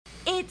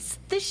It's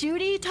the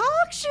Schude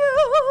Talk Show.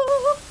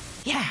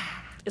 Yeah.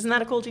 Isn't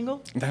that a cool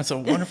jingle? That's a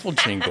wonderful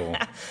jingle.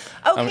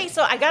 Okay,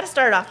 so I got to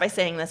start off by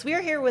saying this. We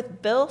are here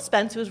with Bill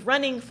Spence, who's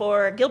running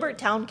for Gilbert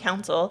Town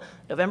Council,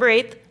 November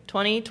 8th,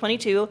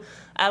 2022.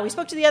 We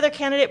spoke to the other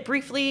candidate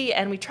briefly,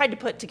 and we tried to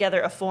put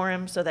together a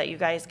forum so that you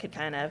guys could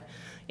kind of,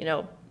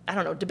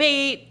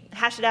 debate,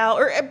 hash it out,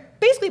 or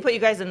basically put you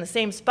guys in the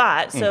same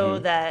spot so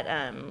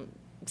that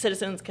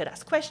citizens could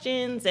ask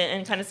questions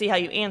and kind of see how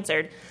you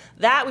answered.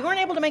 That we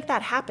weren't able to make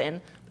that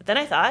happen, but then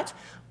I thought,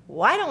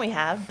 why don't we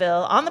have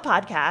Bill on the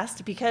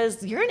podcast?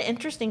 Because you're an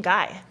interesting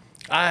guy.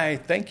 I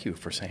thank you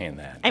for saying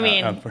that. I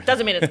mean,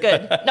 doesn't mean it's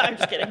good. No, I'm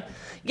just kidding.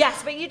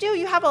 Yes, but you do.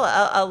 You have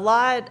a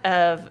lot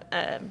of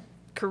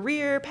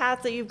career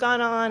paths that you've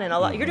gone on, and a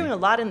lot. You're doing a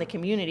lot in the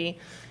community,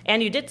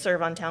 and you did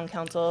serve on town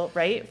council,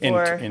 right?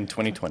 In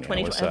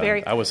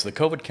 2020, I was the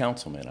COVID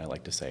councilman, I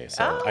like to say.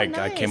 So nice.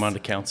 I came onto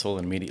council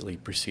and immediately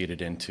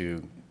proceeded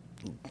into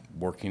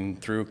working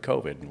through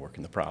COVID and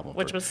working the problem.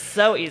 Which was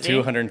so easy.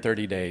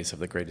 230 days of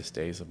the greatest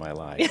days of my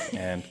life.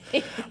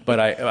 But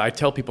I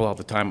tell people all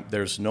the time,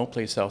 there's no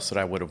place else that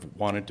I would have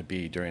wanted to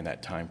be during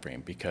that time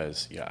frame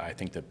because I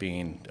think that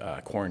being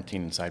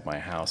quarantined inside my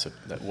house,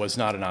 that was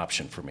not an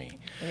option for me.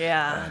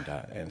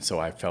 Yeah. And so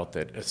I felt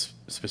that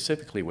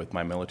specifically with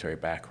my military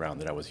background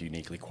that I was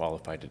uniquely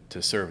qualified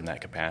to serve in that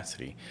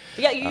capacity.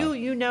 Yeah,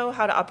 you know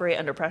how to operate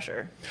under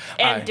pressure.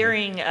 And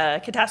during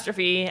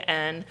catastrophe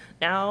and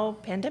now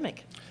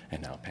pandemic.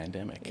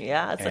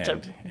 Yeah, it's such a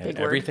big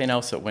word. Everything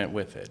else that went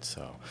with it.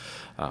 So,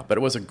 but it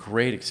was a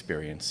great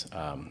experience,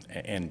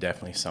 and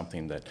definitely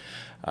something that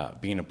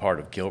being a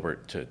part of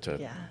Gilbert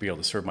to be able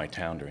to serve my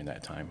town during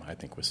that time, I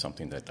think was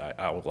something that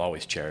I will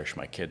always cherish.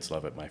 My kids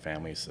love it. My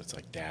family's it's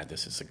like, Dad,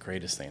 this is the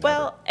greatest thing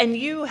ever. And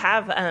you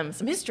have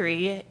some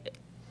history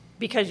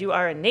because you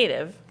are a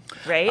native.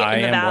 Right? I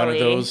in the am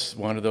valley.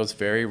 one of those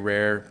very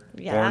rare,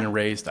 born and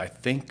raised. I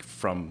think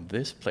from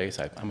this place,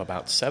 I'm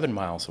about 7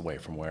 miles away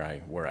from where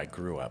I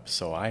grew up.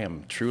 So I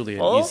am truly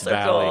an East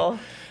Valley,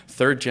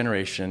 third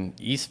generation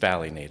East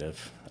Valley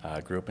native.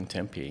 Grew up in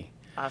Tempe.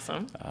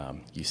 Awesome.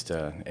 We used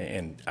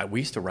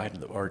to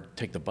ride or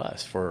take the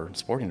bus for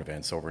sporting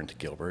events over into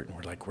Gilbert, and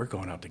we're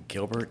going out to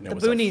Gilbert, and the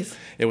boonies.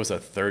 It was a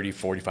 30,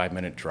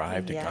 45-minute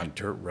drive on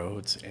dirt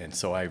roads, and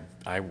so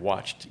I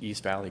watched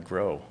East Valley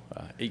grow.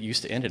 It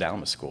used to end at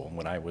Alma School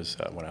when I was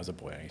a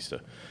boy. I used to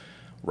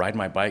ride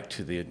my bike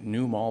to the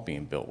new mall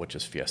being built, which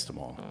is Fiesta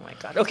Mall. Oh my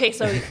God. Okay,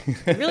 so you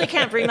really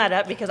can't bring that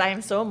up because I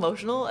am so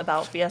emotional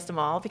about Fiesta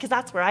Mall because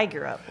that's where I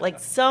grew up. Like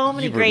so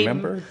many great.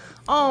 Remember?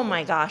 Oh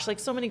my gosh, like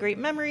so many great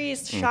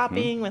memories,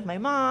 shopping with my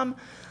mom.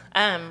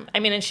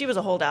 And she was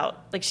a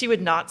holdout. Like she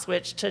would not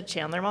switch to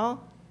Chandler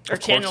Mall. Or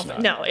Channel.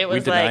 No, it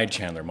was we denied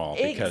Chandler Mall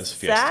because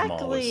Fiesta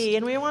Mall was. Exactly,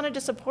 and we wanted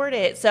to support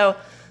it. So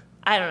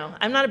I don't know.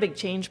 I'm not a big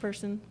change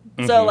person.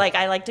 So,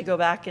 I like to go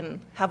back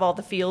and have all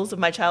the feels of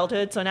my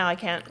childhood. So now I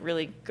can't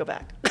really go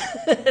back.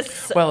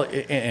 Well,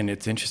 and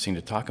it's interesting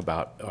to talk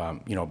about,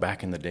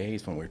 back in the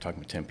days when we were talking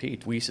about Tempe,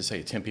 we used to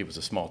say Tempe was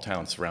a small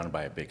town surrounded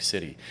by a big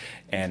city.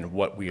 And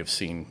what we have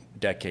seen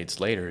decades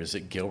later is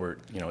that Gilbert,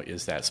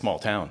 is that small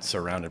town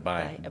surrounded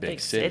by a big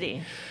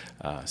city.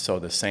 So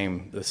the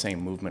same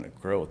movement of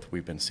growth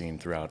we've been seeing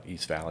throughout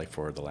East Valley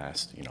for the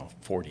last,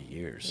 40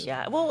 years.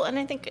 Yeah, well, and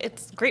I think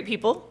it's great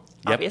people.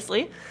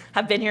 Obviously,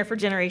 have been here for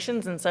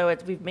generations, and so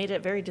we've made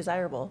it very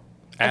desirable.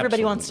 Absolutely.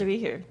 Everybody wants to be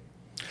here.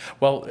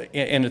 Well,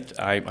 and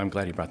I'm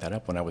glad you brought that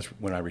up.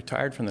 When I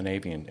retired from the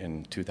Navy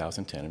in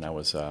 2010, and I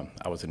was a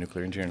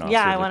nuclear engineering officer.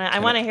 Yeah, I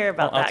want to hear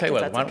about that. I'll tell you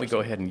what. Why don't we go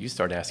ahead and you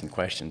start asking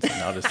questions, and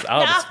I'll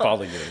just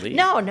follow your lead.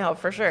 No,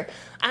 for sure.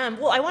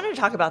 Well, I wanted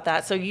to talk about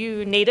that. So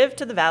you native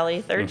to the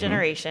Valley, third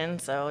generation,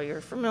 so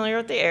you're familiar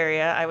with the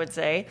area, I would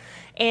say.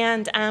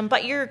 And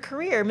but your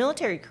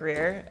military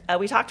career,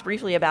 we talked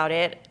briefly about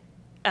it.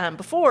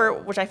 Before,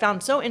 which I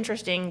found so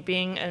interesting,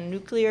 being a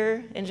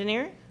nuclear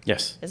engineer.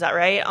 Yes. Is that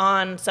right?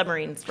 On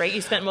submarines, right?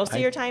 You spent most of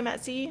your time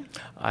at sea?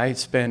 I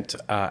spent,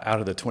 out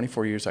of the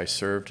 24 years I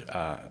served,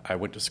 I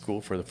went to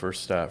school for the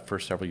first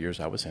several years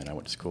I was in. I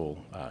went to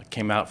school,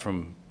 came out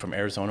from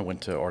Arizona,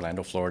 went to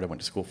Orlando, Florida, went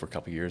to school for a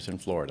couple years in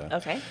Florida.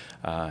 Okay.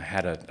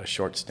 Had a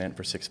short stint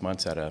for 6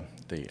 months at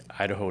the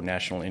Idaho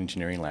National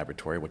Engineering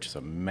Laboratory, which is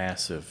a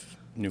massive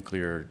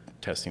nuclear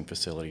testing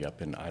facility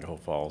up in Idaho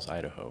Falls,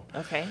 Idaho.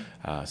 Okay.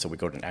 So we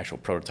go to an actual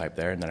prototype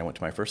there, and then I went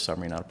to my first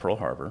submarine out of Pearl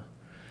Harbor,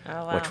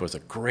 which was a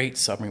great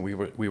submarine.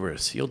 We were a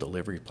SEAL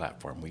delivery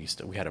platform.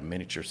 We had a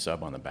miniature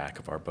sub on the back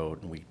of our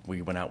boat, and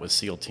we went out with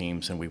SEAL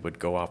teams, and we would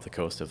go off the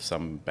coast of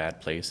some bad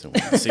place, and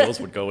the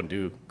SEALs would go and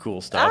do cool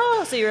stuff.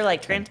 Oh, so you were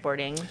like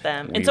transporting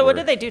them. And so what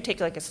did they do?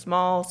 Take like a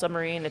small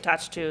submarine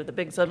attached to the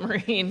big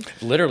submarine?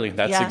 Literally,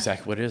 that's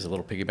exactly what it is, a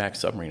little piggyback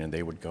submarine, and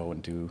they would go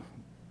and do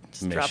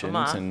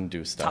missions and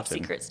do stuff. Top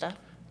secret stuff.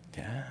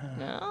 Yeah.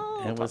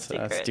 No, it was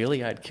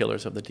steely-eyed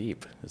killers of the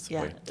deep.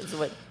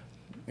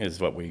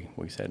 Is what we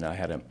said. And I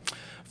had a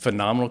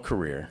phenomenal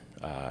career.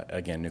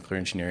 Again, nuclear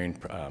engineering.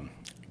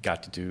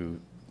 Got to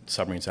do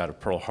submarines out of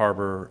Pearl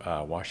Harbor,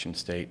 Washington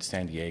State,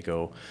 San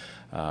Diego,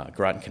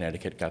 Groton,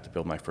 Connecticut. Got to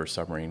build my first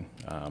submarine,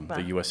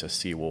 the USS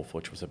Seawolf,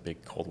 which was a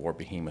big Cold War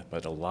behemoth.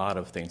 But a lot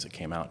of things that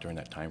came out during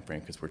that time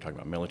frame, because we're talking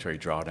about military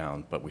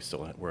drawdown, but we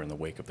still were in the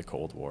wake of the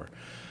Cold War.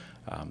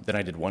 Then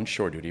I did one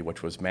shore duty,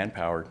 which was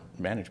manpower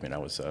management. I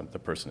was the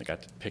person that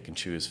got to pick and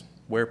choose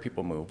where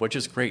people move, which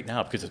is great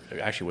now because it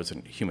actually was a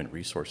human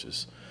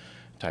resources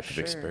type of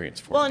experience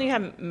for Well, me. and you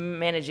have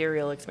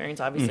managerial experience,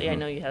 obviously. I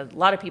know you had a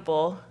lot of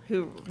people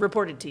who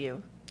reported to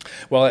you.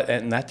 Well,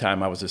 at that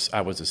time, I was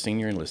a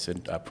senior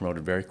enlisted,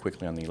 promoted very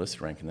quickly on the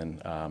enlisted rank, and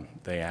then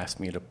they asked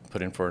me to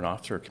put in for an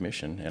officer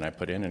commission, and I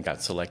put in and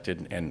got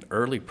selected and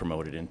early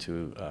promoted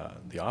into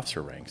the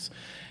officer ranks,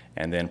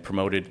 and then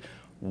promoted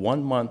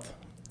 1 month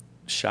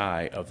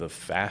shy of the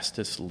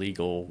fastest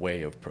legal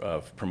way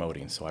of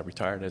promoting. So I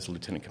retired as a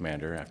lieutenant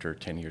commander after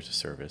 10 years of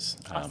service.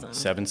 Awesome.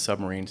 7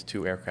 submarines,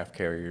 2 aircraft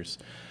carriers.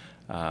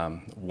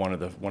 One of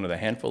the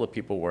handful of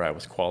people where I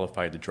was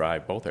qualified to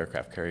drive both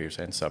aircraft carriers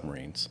and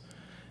submarines,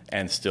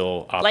 and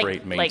still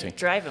operate, maintain. Like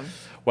drive them.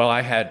 Well,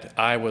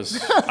 I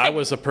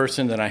was a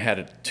person, then I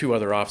had 2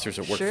 other officers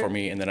that worked for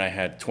me, and then I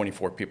had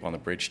 24 people on the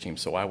bridge team.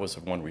 So I was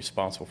the one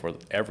responsible for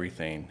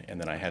everything,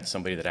 and then I had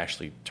somebody that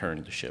actually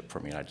turned the ship for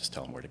me, and I just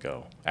tell them where to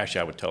go.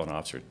 Actually, I would tell an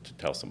officer to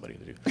tell somebody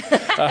to do.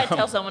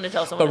 Tell someone to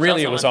tell someone. But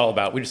really, it was all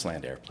about, we just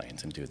land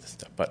airplanes and do this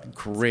stuff. But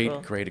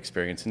great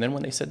experience. And then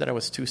when they said that I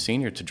was too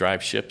senior to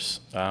drive ships,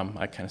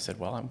 I kind of said,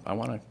 well, I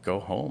want to go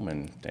home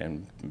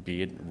and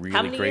be a really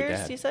How many great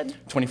years, dad. you said?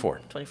 24.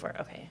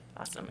 24, okay,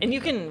 awesome. And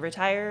you can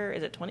retire,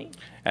 is it 20?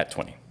 At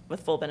 20.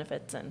 With full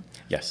benefits and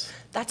Yes.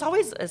 that's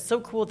always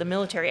so cool, the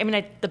military. I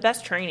mean, the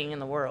best training in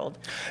the world.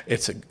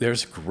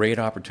 There's great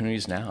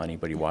opportunities now.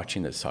 Anybody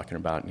watching that's talking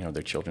about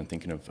their children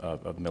thinking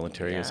of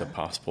military as a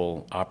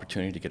possible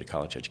opportunity to get a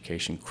college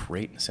education,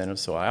 great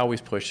incentives. So I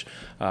always push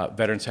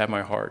veterans have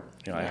my heart.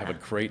 I have a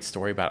great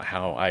story about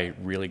how I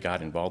really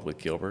got involved with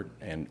Gilbert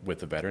and with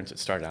the veterans. It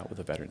started out with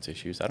the veterans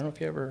issues. I don't know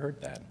if you ever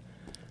heard that.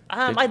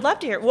 I'd love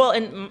to hear. Well,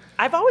 and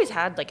I've always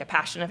had like a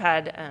passion. I've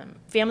had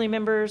family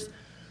members,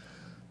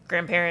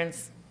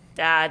 grandparents,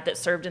 dad that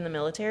served in the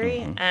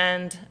military,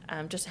 and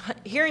just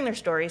hearing their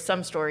stories,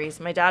 some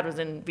stories. My dad was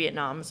in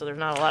Vietnam, so there's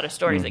not a lot of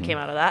stories that came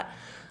out of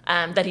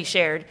that that he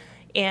shared.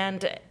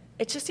 And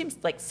it just seems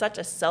like such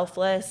a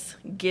selfless,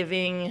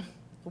 giving,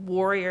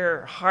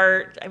 warrior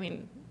heart. I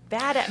mean,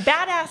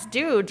 badass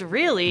dudes,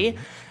 really.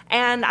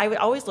 And I would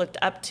always looked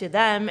up to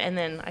them, and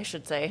then I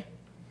should say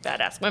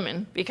badass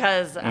women,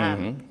 because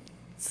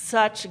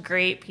such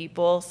great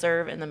people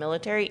serve in the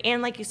military.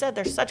 And like you said,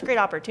 there's such great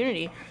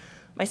opportunity.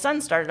 My son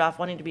started off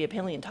wanting to be a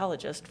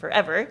paleontologist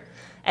forever.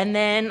 And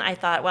then I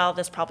thought, well,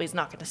 this probably is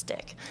not going to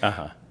stick.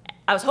 I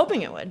was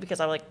hoping it would,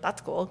 because I was like,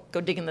 that's cool. Go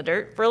dig in the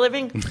dirt for a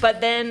living.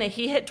 But then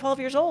he hit 12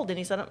 years old and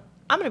he said,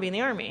 I'm going to be in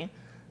the Army.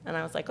 And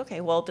I was like,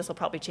 okay, well, this will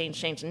probably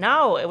change.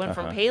 No, it went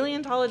from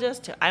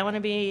paleontologist to I want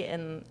to be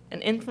an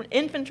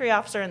infantry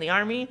officer in the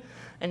Army.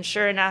 And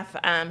sure enough,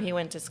 he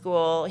went to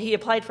school. He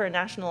applied for a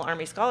National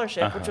Army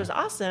Scholarship, which was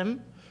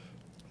awesome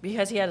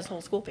because he had his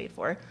whole school paid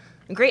for.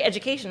 And great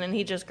education, and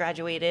he just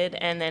graduated,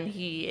 and then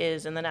he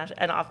is in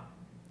the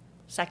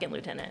second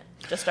lieutenant.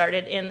 Just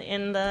started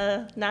in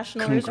the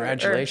National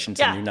Congratulations,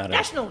 Reserve. And you're not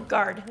National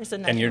Guard. I said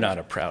National and you're Reserve. not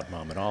a proud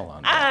mom at all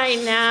on that. I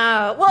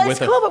know. Well, it's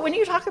cool, but when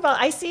you talk about,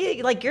 I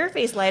see like your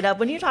face light up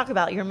when you talk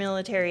about your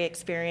military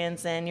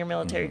experience and your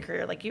military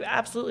career. Like you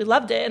absolutely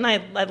loved it, and I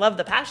love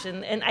the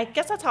passion, and I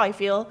guess that's how I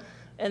feel.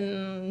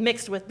 And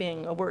mixed with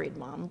being a worried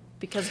mom,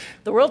 because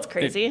the world's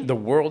crazy. The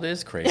world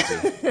is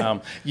crazy.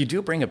 You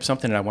do bring up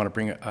something that I want to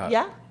bring up.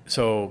 Yeah.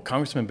 So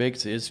Congressman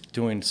Biggs is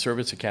doing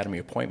Service Academy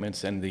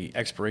appointments, and the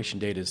expiration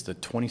date is the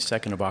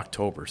 22nd of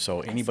October.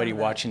 So anybody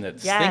watching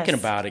that's thinking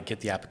about it,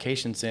 get the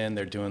applications in.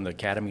 They're doing the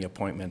Academy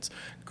appointments.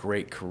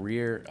 Great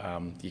career.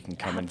 You can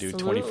come and do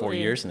 24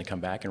 years and then come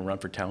back and run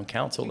for town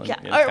council.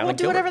 Or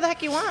do whatever the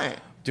heck you want.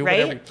 Do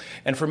whatever.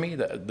 And for me,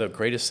 the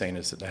greatest thing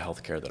is the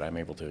health care that I'm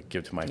able to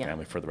give to my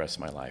family for the rest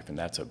of my life. And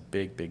that's a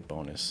big, big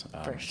bonus,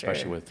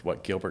 especially with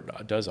what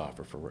Gilbert does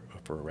offer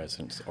for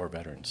residents or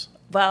veterans.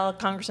 Well,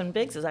 Congressman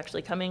Biggs is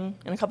actually coming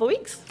in a couple of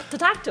weeks to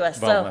talk to us.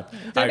 So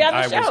he'll be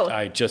on the show.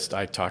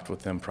 I talked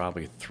with them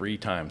probably 3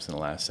 times in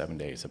the last 7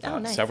 days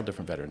about several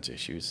different veterans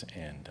issues.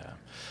 And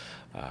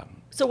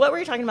so what were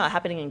you talking about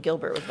happening in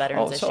Gilbert with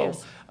veterans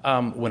issues?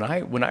 When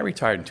I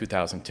retired in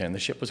 2010, the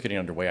ship was getting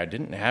underway. I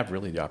didn't have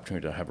really the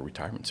opportunity to have a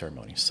retirement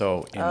ceremony.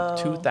 So in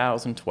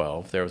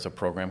 2012, there was a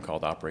program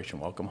called Operation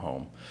Welcome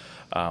Home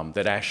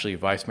that actually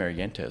Vice Mayor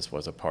Yentes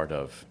was a part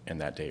of. And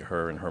that day,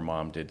 her and her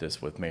mom did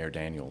this with Mayor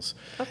Daniels.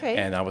 Okay.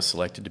 And I was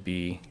selected to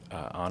be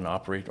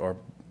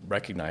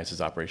recognized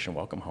as Operation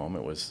Welcome Home.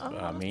 It was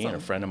me and a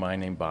friend of mine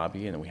named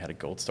Bobby, and then we had a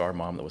Gold Star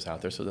mom that was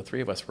out there. So the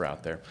 3 of us were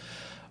out there.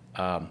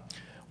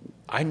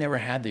 I never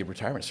had the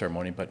retirement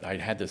ceremony, but I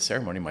had the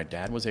ceremony. My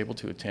dad was able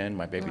to attend,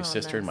 my baby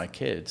sister and my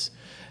kids.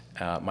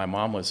 My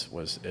mom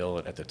was ill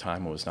at the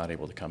time and was not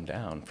able to come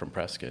down from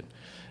Prescott.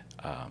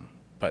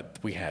 but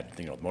we had,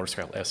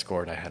 motorcycle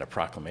escort. I had a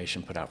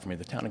proclamation put out for me.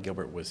 The town of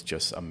Gilbert was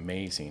just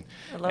amazing.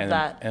 I love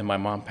that. And my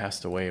mom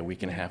passed away a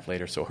week and a half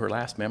later, so her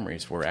last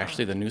memories were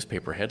actually the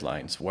newspaper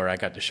headlines where I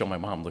got to show my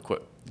mom, look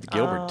what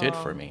Gilbert did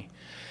for me.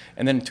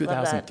 And then in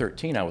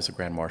 2013, I was a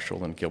Grand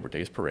Marshal in Gilbert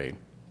Days Parade.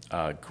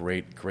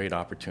 Great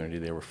opportunity.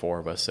 There were 4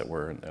 of us that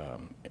were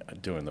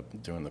doing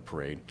the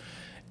parade.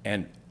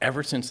 And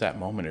ever since that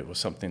moment, it was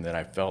something that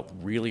I felt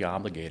really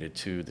obligated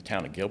to the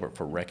town of Gilbert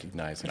for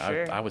recognizing.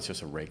 Sure. I was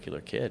just a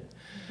regular kid.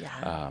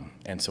 Yeah.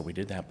 And so we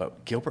did that.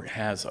 But Gilbert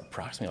has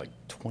approximately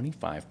like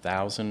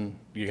 25,000.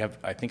 You have,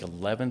 I think,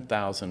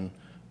 11,000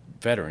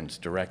 veterans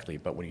directly,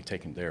 but when you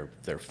take in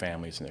their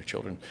families and their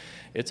children,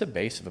 it's a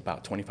base of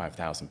about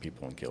 25,000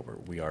 people in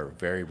Gilbert. We are a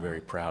very, very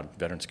proud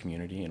veterans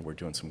community, and we're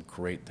doing some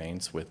great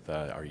things with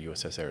our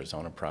USS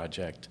Arizona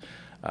project.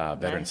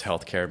 Veterans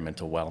healthcare,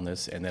 mental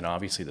wellness, and then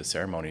obviously the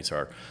ceremonies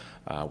are.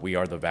 We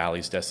are the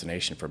Valley's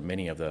destination for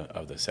many of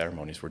the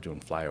ceremonies. We're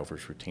doing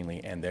flyovers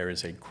routinely, and there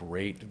is a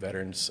great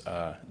Veterans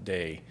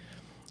Day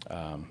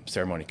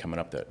ceremony coming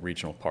up at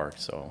Regional Park.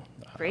 So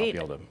I'll be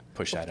able to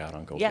push that out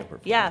on Go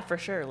Gilbert. Yeah, for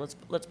sure.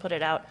 Let's put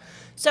it out.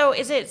 So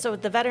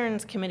the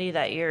Veterans Committee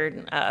that you're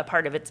a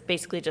part of? It's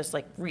basically just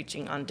like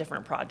reaching on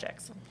different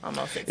projects.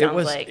 Almost it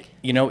sounds like.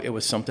 It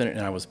was something,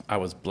 and I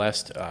was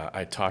blessed.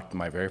 I talked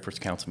my very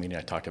first council meeting.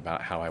 I talked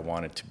about how I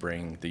wanted to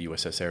bring the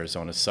USS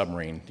Arizona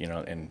submarine,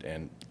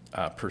 and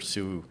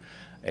pursue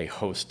a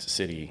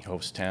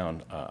host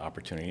town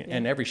opportunity. Yeah.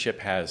 And every ship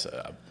has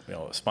a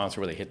sponsor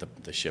where they hit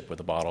the ship with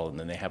a bottle, and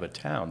then they have a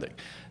town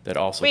that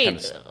also.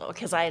 Wait,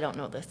 because I don't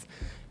know this.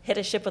 Hit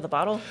a ship with a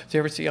bottle? Do you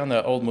ever see on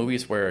the old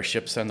movies where a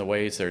ship's on the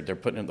waves, they're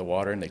putting it in the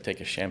water and they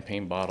take a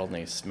champagne bottle and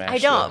they smash it? I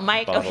don't.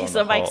 Mike. Okay,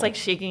 so Mike's like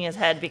shaking his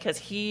head because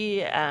he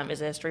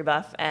is a history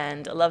buff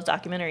and loves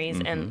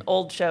documentaries and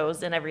old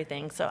shows and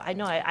everything. So I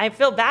know. I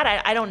feel bad.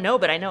 I don't know,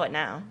 but I know it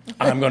now.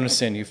 I'm going to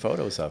send you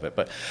photos of it.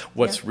 But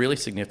what's really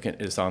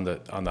significant is on the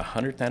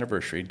 100th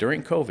anniversary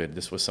during COVID.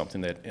 This was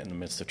something that, in the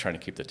midst of trying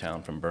to keep the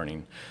town from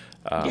burning,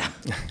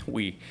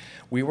 we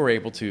were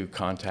able to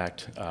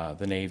contact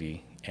the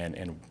Navy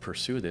and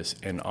pursue this.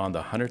 And on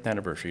the 100th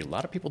anniversary, a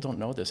lot of people don't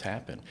know this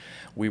happened.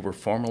 We were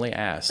formally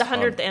asked. The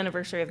 100th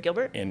anniversary of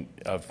Gilbert?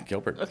 Of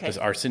Gilbert. Okay. Because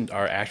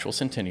our actual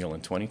centennial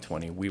in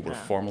 2020, we were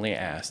formally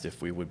asked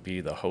if we would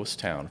be the host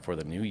town for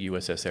the new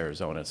USS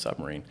Arizona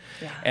submarine.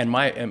 Yeah. And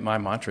my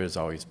mantra has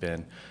always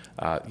been,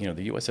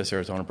 the USS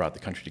Arizona brought the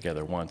country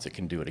together once. It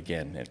can do it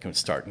again. It can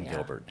start in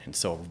Gilbert. And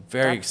so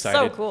very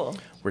excited. So cool.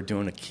 We're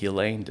doing a keel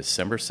laying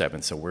December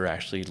 7th. So we're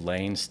actually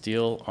laying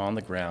steel on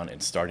the ground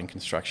and starting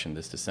construction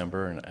this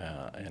December.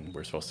 And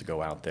we're supposed to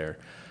go out there,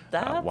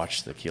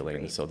 watch the keel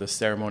laying. So this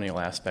ceremonial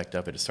aspect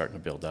of it is starting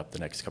to build up the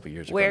next couple of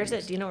years. Where is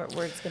it? Do you know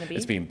where it's going to be?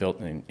 It's being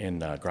built in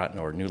Groton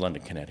or New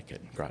London,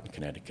 Connecticut. Groton,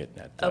 Connecticut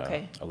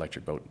at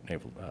Electric Boat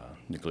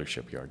Nuclear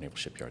Shipyard, Naval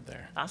Shipyard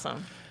there.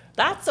 Awesome.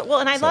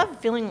 I love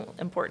feeling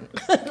important.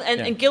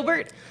 And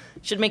Gilbert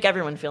should make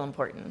everyone feel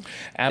important.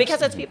 Absolutely.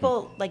 Because it's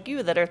people like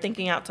you that are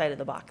thinking outside of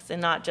the box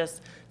and not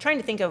just trying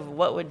to think of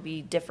what would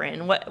be different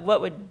and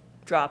what would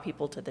draw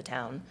people to the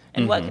town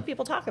and what could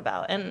people talk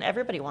about. And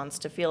everybody wants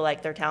to feel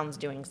like their town's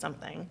doing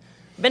something.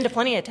 I've been to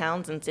plenty of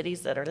towns and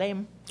cities that are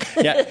lame.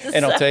 Yeah,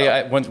 and I'll tell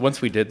you,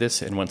 once we did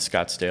this, and once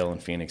Scottsdale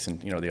and Phoenix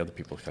and the other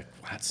people were like,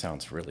 well, that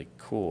sounds really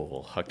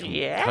cool. How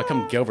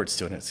come Gilbert's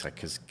doing it? It's like,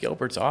 because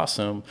Gilbert's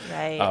awesome.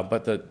 Right.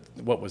 But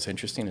what was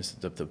interesting is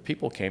the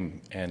people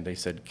came and they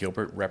said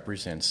Gilbert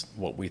represents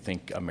what we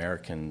think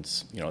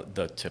Americans,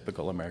 the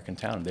typical American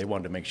town. They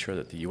wanted to make sure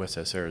that the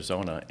USS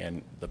Arizona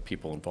and the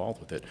people involved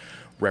with it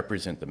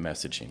represent the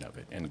messaging of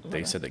it. And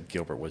they said that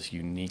Gilbert was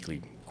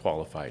uniquely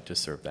qualified to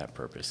serve that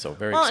purpose. So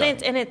very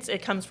exciting. And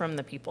it comes from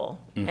the people.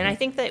 And I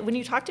think that when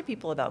you talk to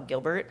people about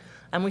Gilbert,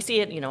 we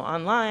see it,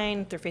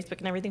 online through Facebook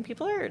and everything,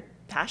 people are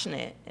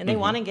passionate and they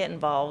want to get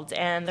involved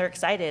and they're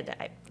excited.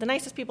 The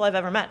nicest people I've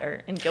ever met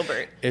are in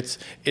Gilbert.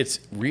 It's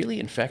really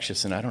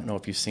infectious, and I don't know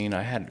if you've seen.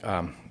 I had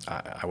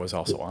I was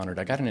also honored.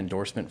 I got an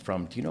endorsement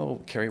from. Do you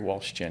know Carrie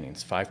Walsh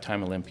Jennings,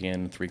 5-time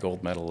Olympian, 3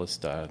 gold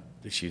medalist?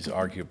 She's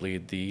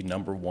arguably the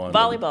number one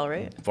volleyball,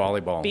 right?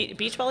 Volleyball,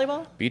 beach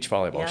volleyball. Beach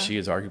volleyball. Yeah. She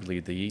is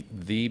arguably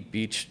the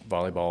beach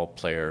volleyball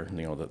player.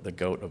 The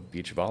goat of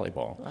beach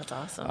volleyball. That's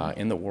awesome.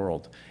 In the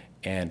world.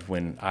 And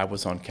when I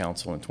was on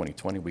council in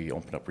 2020, we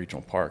opened up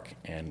Regional Park,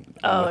 and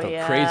with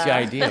a crazy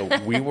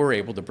idea, we were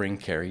able to bring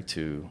Carrie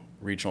to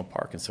Regional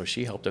Park, and so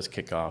she helped us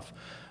kick off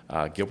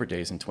Gilbert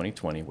Days in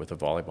 2020 with a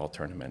volleyball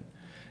tournament,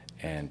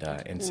 and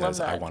says,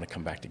 I want to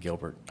come back to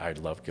Gilbert. I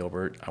love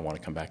Gilbert. I want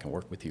to come back and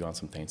work with you on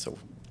some things. So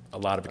a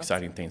lot of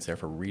exciting things there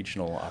for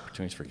regional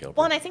opportunities for Gilbert.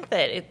 Well, and I think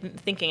that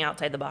thinking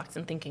outside the box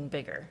and thinking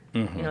bigger,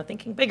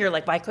 thinking bigger,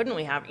 like why couldn't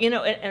we have,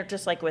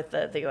 just like with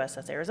the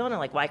USS Arizona,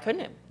 like why couldn't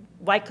it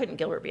why couldn't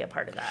Gilbert be a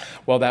part of that?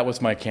 Well, that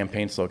was my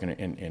campaign slogan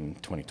in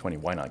 2020.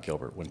 Why not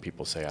Gilbert? When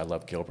people say, I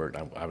love Gilbert,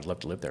 I would love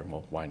to live there.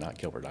 Well, why not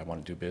Gilbert? I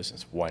want to do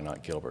business. Why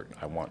not Gilbert?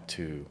 I want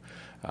to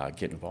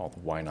get involved.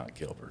 Why not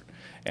Gilbert?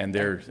 And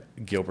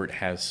Gilbert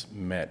has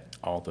met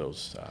all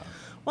those.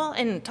 Well,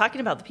 and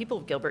talking about the people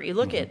of Gilbert, you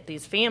look at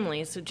these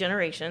families, so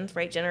generations,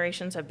 right?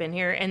 Generations have been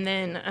here. And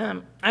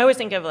then I always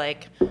think of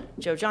like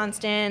Joe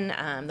Johnston,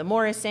 the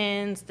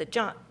Morrisons,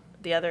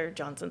 the other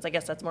Johnsons. I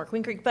guess that's more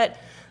Queen Creek. But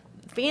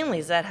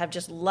families that have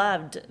just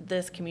loved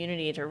this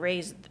community to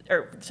raise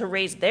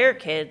their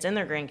kids and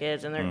their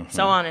grandkids and their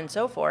so on and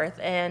so forth.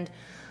 And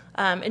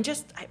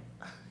just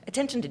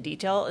attention to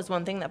detail is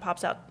one thing that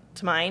pops out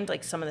to mind,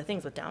 like some of the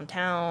things with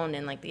downtown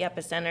and like the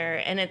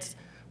epicenter. And it's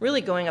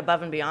really going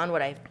above and beyond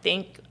what I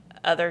think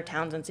other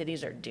towns and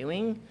cities are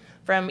doing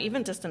from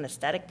even just an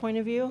aesthetic point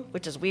of view,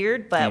 which is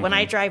weird. But when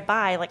I drive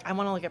by, like, I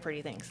want to look at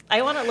pretty things.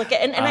 I want to look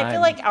at, and I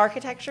feel like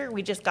architecture,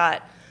 we just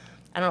got,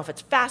 I don't know if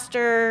it's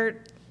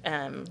faster.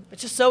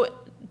 It's just so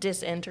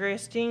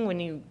disinteresting when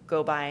you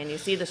go by and you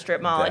see the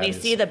strip mall and you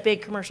see the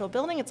big commercial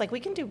building. It's like, we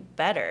can do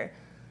better.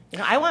 You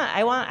know, I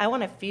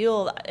want to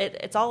feel it.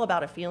 It's all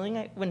about a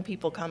feeling when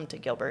people come to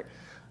Gilbert.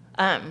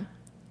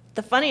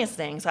 The funniest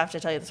thing, so I have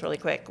to tell you this really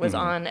quick, was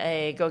on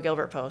a Go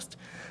Gilbert post.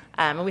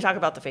 And we talk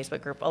about the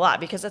Facebook group a lot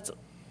because it's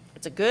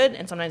a good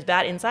and sometimes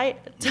bad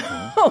insight to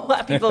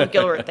what people of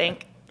Gilbert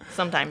think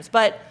sometimes.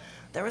 But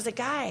there was a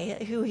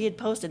guy who he had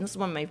posted, and this is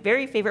one of my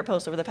very favorite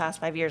posts over the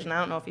past 5 years, and I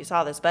don't know if you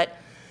saw this, but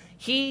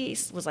he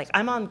was like,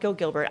 I'm on Go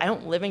Gilbert. I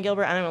don't live in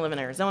Gilbert. I don't even live in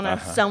Arizona.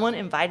 Someone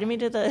invited me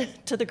to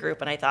the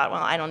group, and I thought,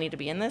 well, I don't need to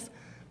be in this.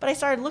 But I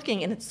started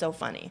looking, and it's so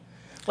funny.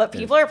 What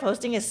people are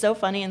posting is so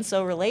funny and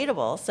so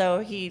relatable. So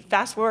he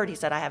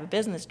said, I have a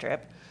business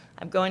trip.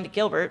 I'm going to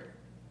Gilbert.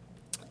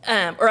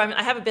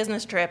 I have a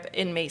business trip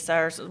in Mesa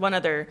or one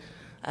other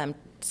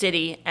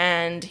city,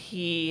 and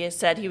he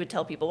said he would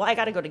tell people, well, I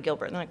got to go to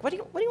Gilbert. And they're like, what do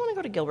you want to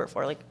go to Gilbert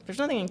for? Like, there's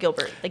nothing in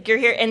Gilbert. Like, you're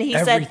here. And he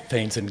said,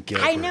 everything's in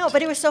Gilbert. I know,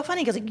 but it was so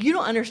funny because, like, you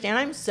don't understand.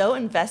 I'm so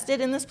invested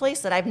in this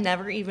place that I've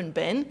never even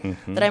been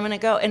that I'm going to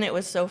go. And it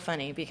was so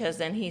funny because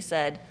then he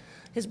said,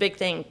 his big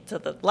thing to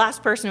the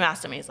last person who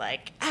asked him, he's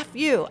like, F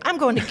you, I'm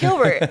going to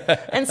Gilbert.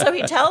 And so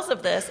he tells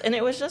of this, and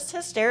it was just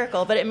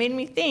hysterical, but it made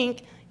me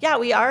think, yeah,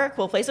 we are a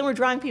cool place, and we're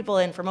drawing people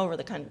in from all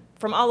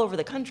over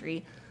the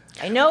country.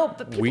 I know,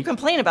 but people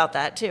complain about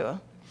that, too.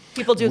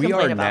 People do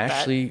complain about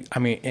that. I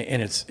mean,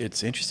 and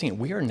it's interesting.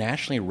 We are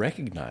nationally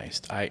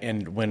recognized.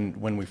 And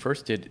when we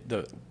first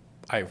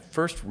I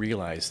first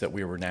realized that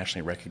we were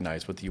nationally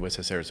recognized with the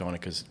USS Arizona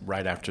because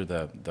right after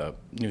the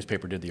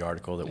newspaper did the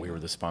article that we were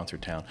the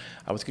sponsored town,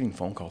 I was getting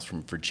phone calls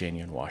from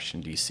Virginia and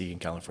Washington, D.C.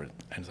 and California.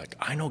 And it's like,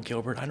 I know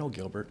Gilbert.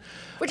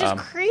 Which is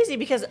crazy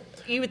because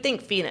you would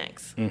think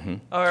Phoenix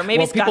or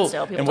maybe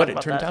Scottsdale. And what it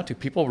turned out to,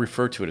 people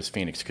refer to it as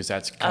Phoenix because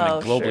that's kind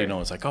of globally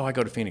known. It's like, oh, I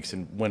go to Phoenix.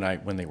 And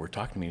when they were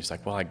talking to me, it's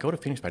like, well, I go to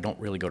Phoenix, but I don't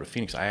really go to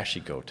Phoenix. I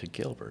actually go to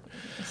Gilbert.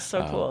 It's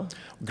so cool.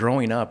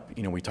 Growing up,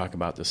 we talk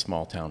about the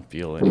small town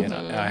feel. And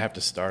I have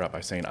to start off by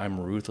saying I'm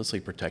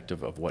ruthlessly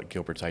protective of what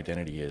Gilbert's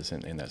identity is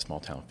in that small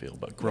town feel.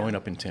 But growing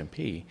up in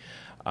Tempe,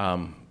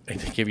 and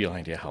to give you an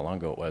idea how long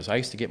ago it was, I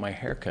used to get my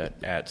hair cut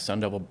at Sun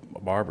Devil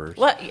Barbers.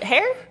 What,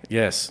 hair?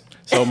 Yes.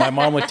 So my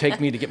mom would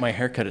take me to get my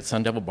hair cut at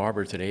Sun Devil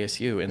Barbers at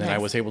ASU, and then I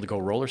was able to go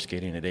roller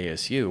skating at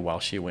ASU while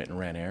she went and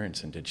ran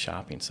errands and did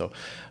shopping. So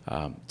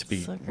to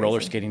be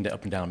roller skating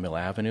up and down Mill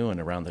Avenue and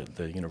around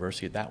the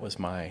university, that was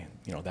my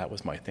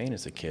thing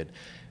as a kid.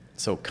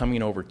 So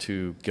coming over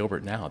to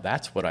Gilbert now,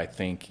 that's what I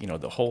think,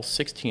 the whole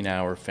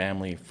 16-hour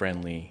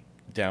family-friendly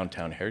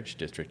downtown heritage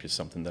district is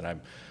something that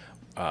I'm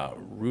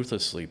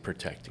ruthlessly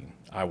protecting.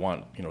 I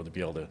want, to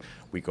be able to,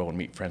 we go and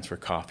meet friends for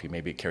coffee.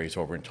 Maybe it carries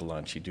over into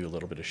lunch. You do a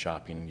little bit of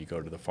shopping. You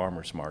go to the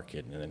farmer's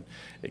market, and then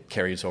it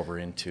carries over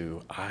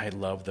into, I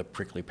love the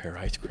prickly pear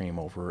ice cream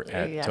over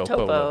at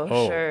Topo.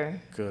 Oh, sure.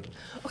 Good.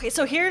 Okay,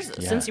 so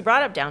since you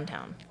brought up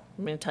downtown,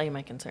 I'm going to tell you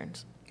my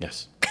concerns.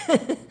 Yes.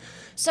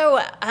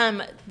 So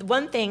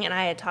one thing, and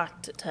I had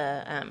talked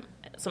to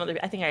some other,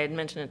 I think I had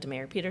mentioned it to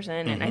Mayor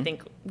Peterson, and I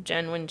think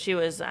Jen when she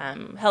was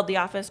held the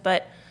office,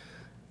 but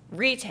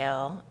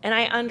retail,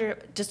 and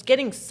just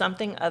getting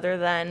something other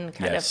than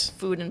kind of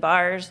food and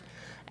bars.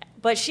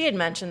 But she had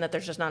mentioned that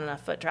there's just not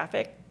enough foot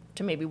traffic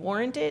to maybe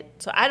warrant it.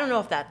 So I don't know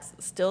if that's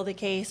still the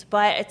case,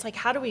 but it's like,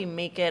 how do we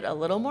make it a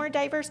little more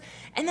diverse?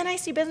 And then I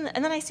see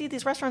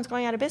these restaurants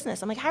going out of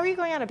business. I'm like, how are you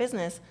going out of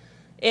business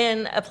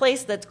in a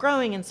place that's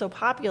growing and so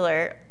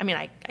popular? I mean,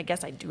 I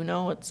guess I do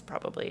know it's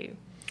probably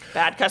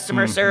bad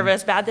customer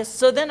service, bad this.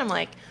 So then I'm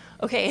like,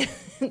 okay,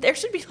 there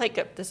should be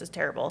this is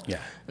terrible. Yeah.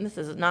 And this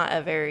is not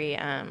a very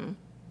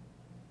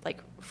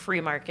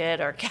free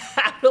market or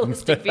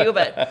capitalistic view,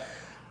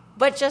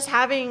 but just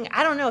having,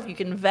 I don't know if you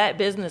can vet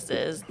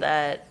businesses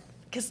that,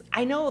 because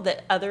I know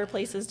that other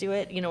places do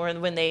it,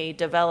 when they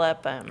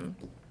develop, a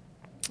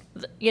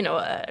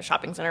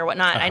shopping center or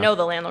whatnot. I know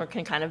the landlord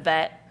can kind of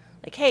vet,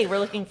 like, hey, we're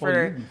looking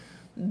for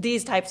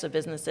these types of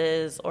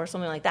businesses or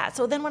something like that.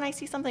 So then when I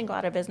see something go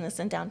out of business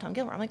in downtown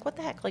Gilbert, I'm like, what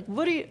the heck? Like,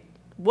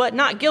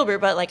 not Gilbert,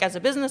 but like as a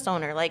business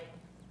owner, like,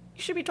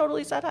 you should be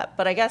totally set up.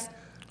 But I guess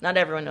not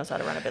everyone knows how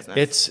to run a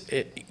business.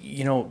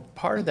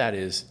 Part of that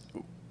is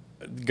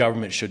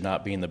government should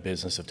not be in the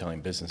business of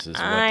telling businesses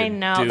what I to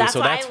know. do. That's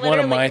So why that's one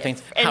of my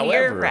things. And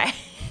However, you're right.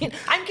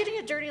 I'm getting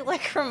a dirty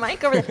look from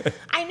Mike over there.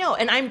 I know,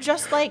 and I'm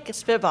just like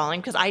spitballing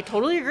because I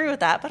totally agree with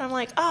that. But I'm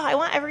like, I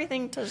want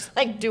everything to just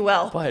like do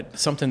well. But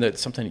something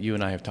that you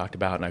and I have talked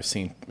about, and I've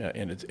seen,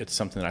 and it's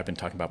something that I've been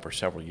talking about for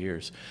several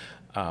years.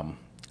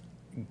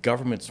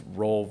 Government's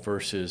role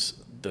versus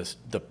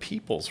the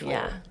people's role.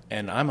 Yeah.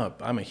 And I'm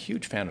a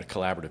huge fan of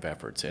collaborative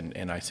efforts,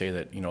 and I say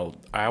that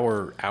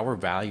our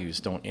values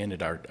don't end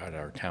at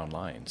our town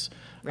lines.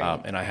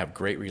 Right. And I have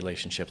great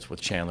relationships with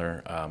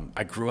Chandler.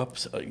 I grew up,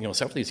 several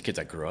of these kids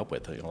I grew up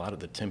with, a lot of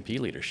the Tempe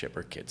leadership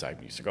are kids I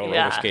used to go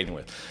roller skating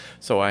with.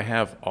 So I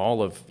have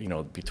all of,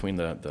 between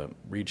the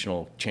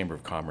regional chamber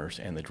of commerce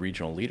and the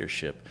regional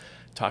leadership,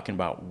 talking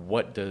about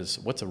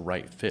what's a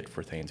right fit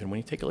for things. And when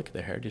you take a look at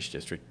the Heritage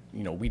District,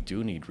 we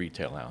do need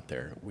retail out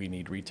there. We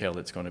need retail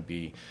that's going to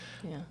be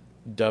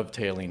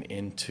dovetailing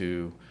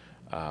into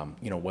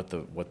what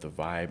the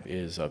vibe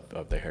is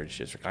of the Heritage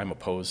District. I'm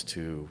opposed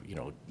to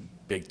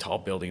big tall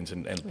buildings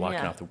and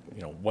blocking off the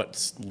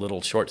what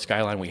little short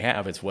skyline we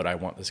have is what I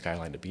want the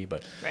skyline to be.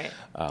 But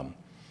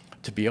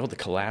to be able to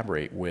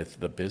collaborate with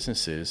the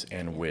businesses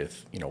and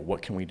with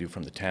what can we do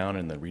from the town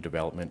and the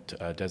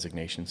redevelopment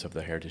designations of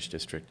the Heritage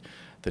District,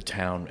 the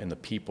town and the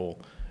people.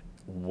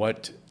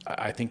 What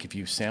I think if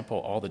you sample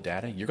all the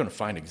data, you're going to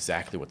find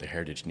exactly what the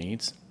Heritage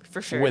needs.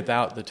 For sure.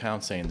 Without the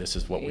town saying this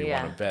is what we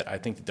want to vet. I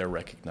think that they're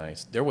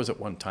recognized. There was at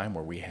one time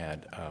where we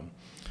had,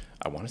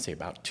 I want to say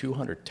about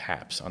 200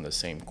 taps on the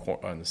same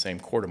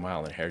quarter mile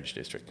in the Heritage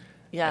District.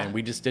 Yeah. And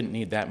we just didn't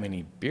need that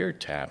many beer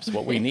taps.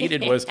 What we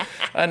needed was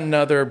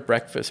another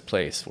breakfast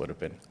place would have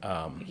been.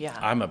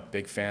 I'm a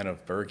big fan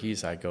of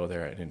Bergie's. I go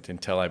there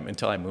until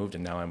I moved,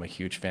 and now I'm a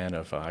huge fan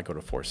of, I go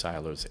to Four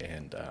Silos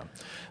and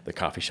the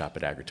coffee shop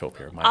at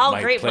Agritopia. All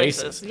great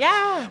places.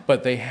 Yeah.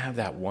 But they have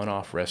that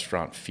one-off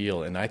restaurant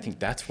feel, and I think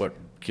that's what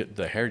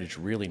the Heritage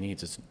really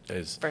needs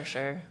is for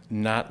sure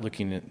not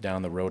looking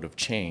down the road of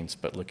chains,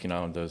 but looking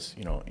on those,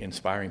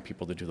 inspiring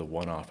people to do the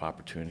one-off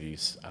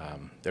opportunities.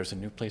 There's a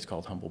new place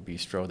called Humble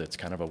Bistro that's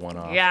kind of a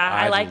one-off. Yeah,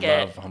 I like it.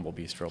 I love Humble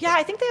Bistro. Yeah,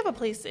 I think they have a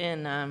place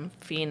in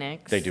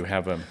Phoenix. They do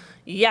have them.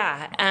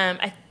 Yeah.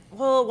 I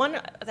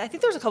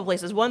think there's a couple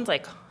places. One's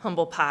like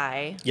Humble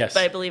Pie. Yes.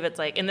 But I believe it's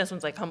like, and this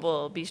one's like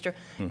Humble Bistro.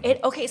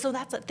 Mm-hmm. Okay, so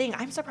that's the thing.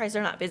 I'm surprised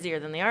they're not busier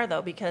than they are,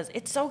 though, because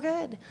it's so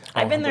good.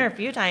 I've been there a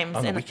few times.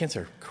 On the weekends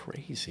are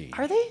crazy.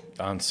 Are they?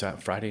 On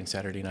Friday and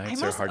Saturday nights,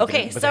 they're hard to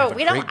okay, get in, so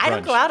I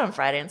don't go out on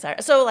Friday and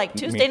Saturday. So like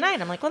Tuesday night,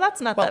 I'm like, well, that's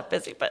not that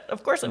busy. But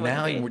of course it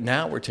wouldn't be.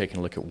 Now we're taking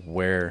a look at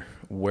where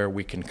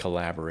we can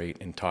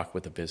collaborate and talk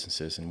with the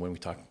businesses. And when we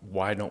talk,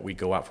 why don't we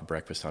go out for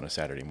breakfast on a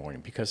Saturday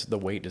morning? Because the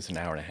wait is an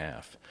hour and a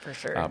half. For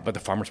sure. But the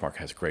farmers market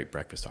has great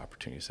breakfast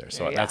opportunities there.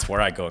 So that's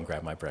where I go and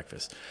grab my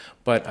breakfast.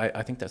 But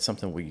I think that's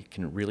something we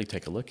can really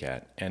take a look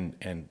at.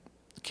 And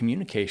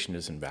communication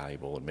is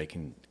invaluable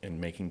in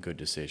making good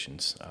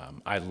decisions.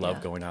 I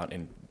love going out,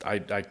 and I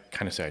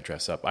kind of say I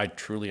dress up. I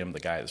truly am the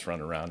guy that's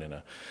running around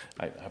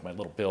I have my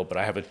little Bill, but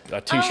I have a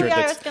T-shirt. Oh yeah,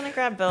 I was gonna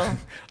grab Bill.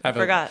 I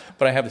forgot.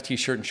 But I have the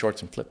T-shirt and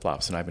shorts and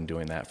flip-flops, and I've been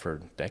doing that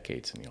for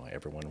decades. And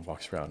everyone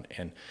walks around,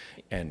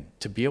 and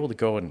to be able to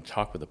go and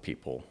talk with the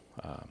people,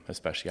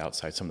 especially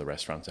outside some of the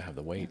restaurants that have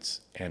the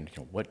waits, and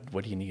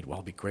what do you need? Well,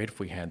 it'd be great if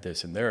we had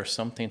this. And there are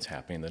some things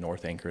happening in the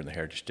North Anchor and the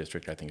Heritage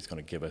District. I think it's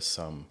going to give us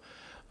some.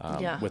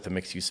 With the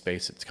mixed-use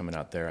space that's coming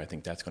out there, I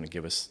think that's going to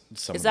give us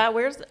some. Is that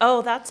where's?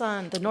 Oh, that's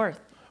on the north.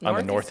 On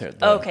the north.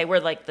 Okay,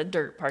 where like the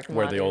dirt parking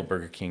lot. Where the old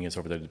Burger King is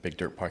over there, the big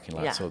dirt parking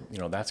lot. Yeah. So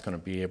that's going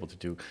to be able to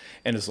do.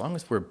 And as long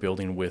as we're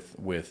building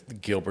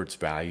with Gilbert's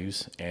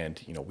values,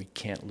 and we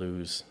can't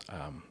lose.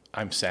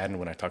 I'm saddened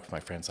when I talk to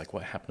my friends, like,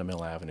 what happened to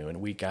Mill Avenue, and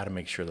we got to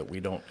make sure that we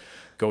don't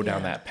go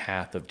down that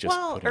path of just.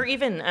 Or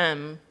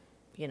even.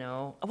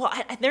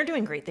 They're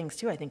doing great things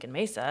too. I think in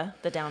Mesa,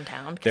 the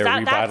downtown, because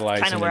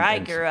that's kind of where I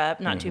grew up,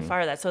 not too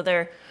far of that. So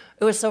it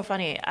was so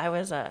funny. I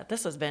was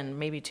this has been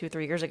maybe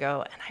 2-3 years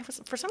ago, and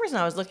for some reason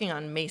I was looking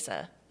on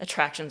Mesa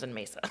attractions in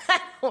Mesa. I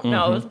don't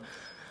know.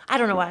 I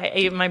don't know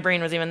why my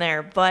brain was even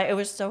there, but it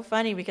was so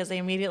funny because they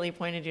immediately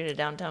pointed you to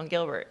downtown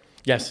Gilbert.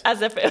 Yes,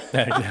 as if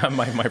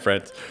my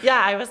friends.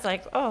 Yeah, I was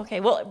like, oh, okay,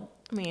 well.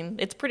 I mean,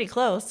 it's pretty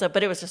close,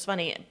 but it was just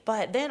funny.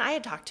 But then I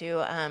had talked to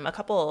a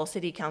couple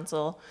city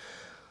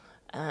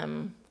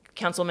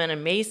councilmen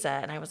in Mesa,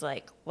 and I was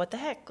like, what the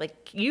heck?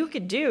 Like, you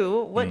could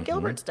do what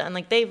Gilbert's done.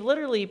 Like, they've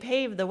literally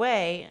paved the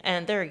way,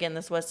 and there again,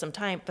 this was some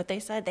time, but they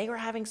said they were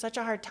having such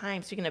a hard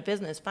time, speaking of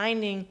business,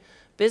 finding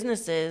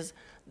businesses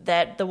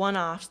that the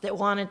one-offs that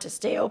wanted to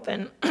stay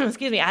open,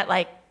 at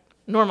like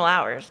normal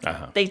hours.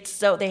 Uh-huh.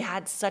 They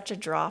had such a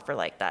draw for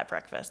like that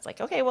breakfast. Like,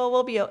 okay, well,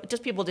 we'll be,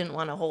 just people didn't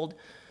want to hold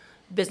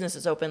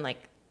businesses open like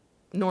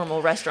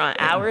normal restaurant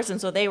hours, and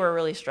so they were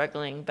really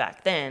struggling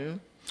back then.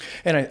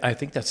 And I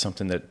think that's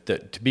something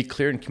that to be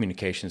clear in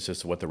communications as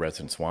to what the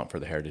residents want for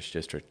the Heritage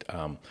District.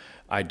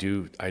 I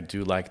do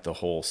like the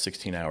whole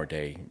 16-hour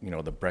day.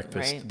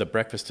 The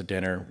breakfast to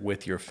dinner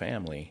with your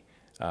family.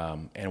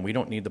 And we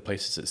don't need the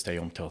places that stay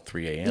until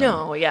 3 a.m.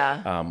 No,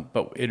 yeah.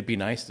 But it'd be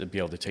nice to be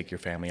able to take your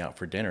family out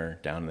for dinner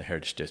down in the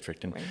Heritage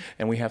District.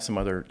 And we have some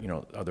other,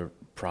 other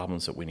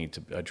problems that we need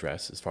to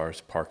address as far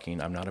as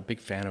parking. I'm not a big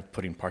fan of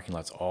putting parking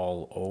lots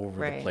all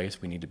over the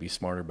place. We need to be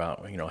smarter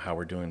about, how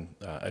we're doing,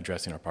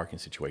 addressing our parking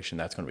situation.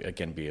 That's going to be,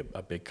 again,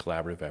 a big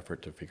collaborative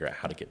effort to figure out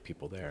how to get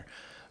people there.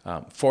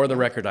 For the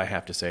record, I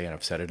have to say, and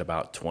I've said it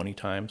about 20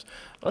 times.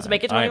 Let's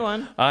make it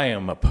 21. I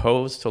am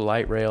opposed to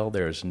light rail.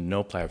 There's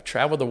no place. I've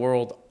traveled the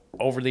world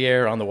over the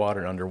air, on the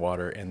water, and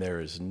underwater, and there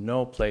is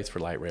no place for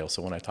light rail.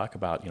 So when I talk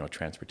about,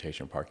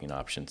 transportation parking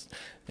options,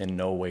 in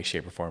no way,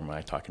 shape, or form am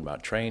I talking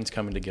about trains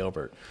coming to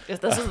Gilbert.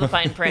 This is the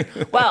fine print.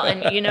 Well,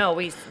 and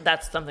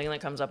that's something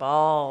that comes up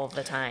all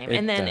the time. It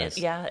and then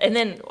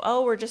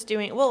does. We're just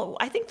doing. Well,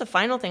 I think the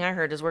final thing I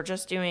heard is we're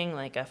just doing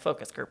like a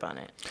focus group on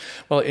it.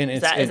 Well, and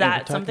is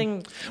that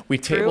something we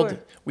true,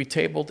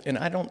 tabled, and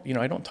I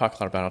don't talk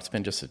a lot about it. I'll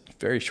spend just a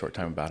very short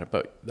time about it.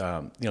 But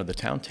the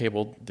town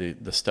tabled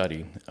the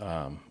study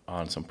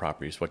on some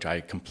properties, which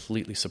I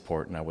completely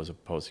support, and I was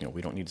opposed.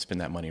 We don't need to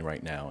spend that money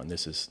right now, and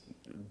this is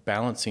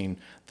balancing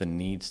the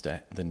needs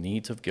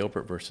of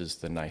Gilbert versus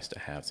the nice to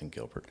haves in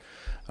Gilbert.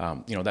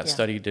 That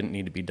study didn't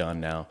need to be done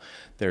now.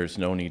 There's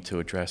no need to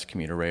address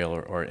commuter rail,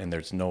 and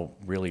there's no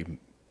really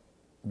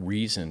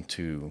reason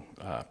to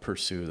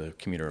pursue the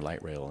commuter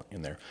light rail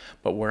in there.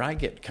 But where I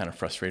get kind of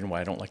frustrated and why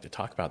I don't like to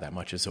talk about that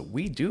much is that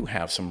we do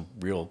have some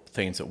real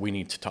things that we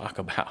need to talk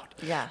about.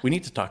 Yeah. We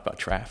need to talk about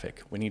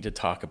traffic. We need to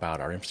talk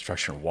about our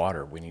infrastructure and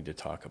water. We need to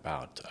talk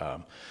about,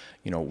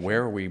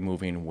 where are we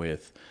moving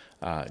with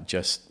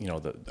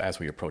as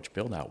we approach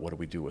build out, what do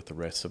we do with the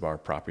rest of our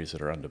properties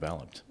that are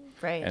undeveloped?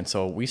 Right. And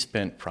so we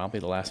spent probably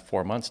the last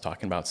 4 months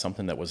talking about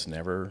something that was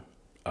never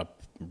a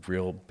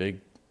real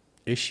big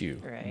issue.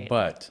 Right.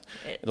 But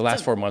the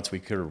last 4 months we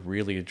could have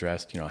really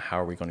addressed, how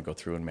are we going to go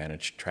through and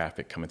manage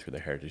traffic coming through the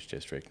Heritage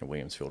District and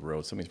Williamsfield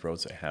Road. Some of these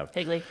roads that have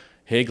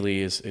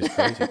Higley is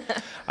crazy.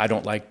 I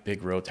don't like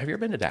big roads. Have you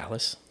ever been to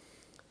Dallas?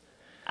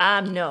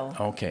 No.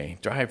 Okay.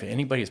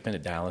 Anybody who's been to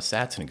Dallas,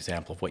 that's an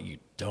example of what you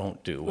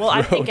don't do. Well,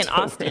 I think in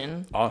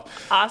Austin,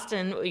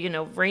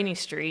 Rainy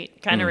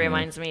Street kind of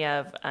reminds me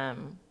of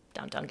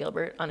downtown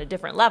Gilbert on a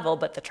different level,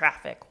 but the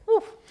traffic.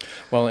 Whew.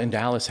 Well, in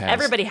Dallas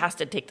everybody has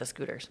to take the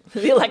scooters.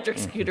 The electric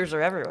scooters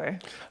are everywhere.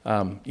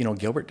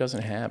 Gilbert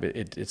doesn't have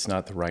it. It's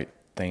not the right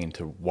thing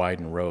to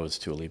widen roads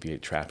to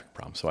alleviate traffic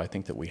problems. So I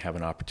think that we have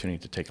an opportunity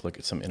to take a look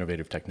at some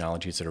innovative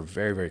technologies that are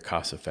very, very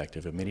cost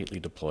effective, immediately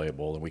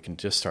deployable, and we can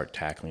just start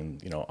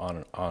tackling,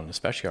 on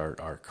especially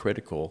our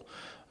critical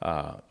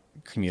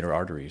commuter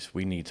arteries.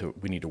 We need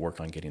to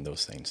work on getting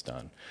those things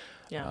done.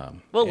 Yeah.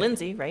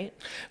 Lindsay, right?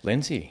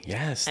 Lindsay,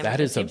 yes, that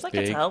is a big. Seems like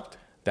it's helped.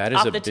 That is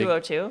off the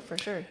 202 for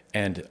sure.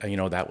 And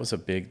that was a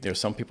big. There's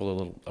some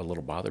people a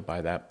little bothered by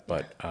that,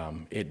 but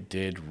it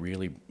did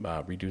really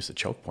reduce the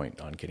choke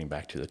point on getting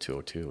back to the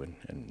 202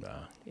 and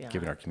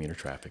giving our commuter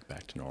traffic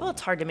back to normal. Well,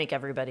 it's hard to make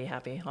everybody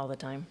happy all the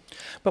time,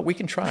 but we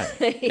can try.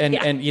 And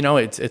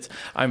it's.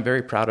 I'm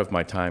very proud of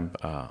my time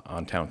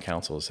on town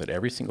council. Is that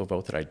every single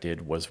vote that I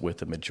did was with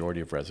the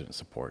majority of resident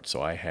support.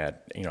 So I had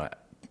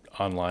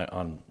online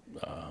on.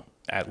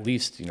 At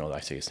least, I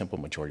say a simple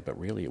majority, but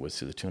really it was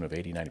to the tune of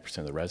 80-90%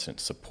 of the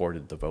residents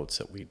supported the votes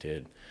that we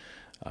did.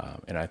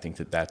 And I think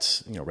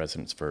that's,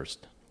 residents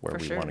first, where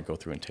we want to go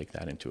through and take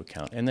that into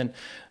account. And then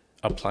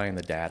applying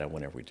the data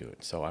whenever we do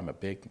it. So I'm a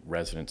big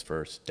residents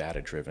first,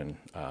 data-driven.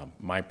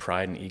 My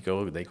pride and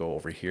ego, they go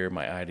over here.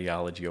 My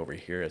ideology over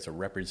here as a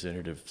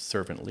representative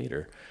servant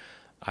leader.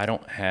 I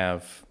don't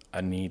have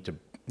a need to,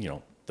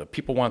 the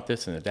people want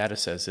this and the data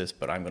says this,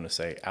 but I'm going to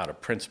say out of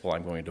principle,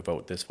 I'm going to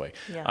vote this way.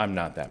 Yeah. I'm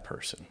not that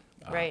person.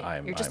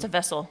 Right. You're just a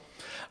vessel.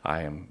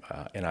 I am,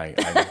 and I'm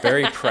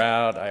very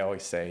proud. I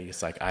always say,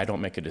 it's like I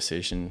don't make a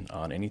decision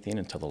on anything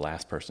until the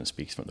last person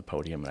speaks from the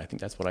podium, and I think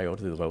that's what I owe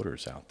to the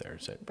voters out there.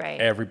 Is that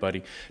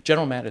everybody,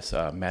 General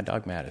Mattis, Mad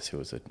Dog Mattis, who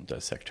was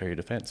the Secretary of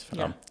Defense,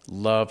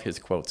 love his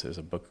quotes. There's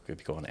a book, if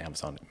you go on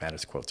Amazon,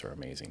 Mattis quotes are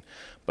amazing.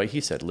 But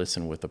he said,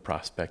 listen with the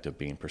prospect of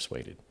being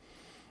persuaded.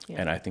 Yeah.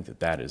 And I think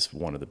that is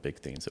one of the big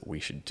things that we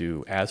should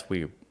do as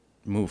we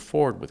move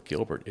forward with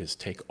Gilbert is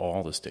take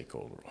all the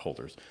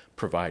stakeholders,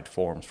 provide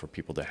forums for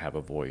people to have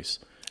a voice,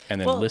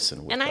 and then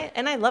listen.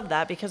 I love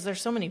that because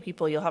there's so many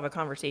people you'll have a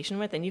conversation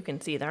with, and you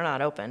can see they're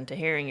not open to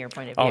hearing your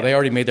point of view. Oh, they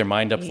already made their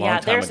mind up a long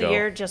time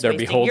ago. They're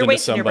beholden to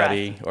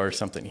somebody or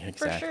something.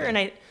 Exactly. For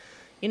sure,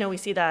 and we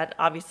see that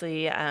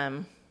obviously.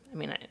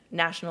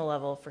 National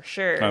level for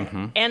sure.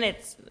 Mm-hmm. And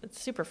it's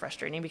super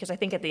frustrating because I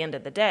think at the end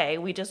of the day,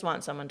 we just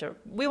want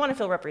we want to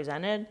feel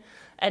represented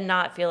and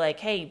not feel like,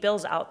 hey,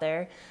 Bill's out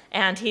there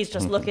and he's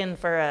just looking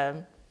for I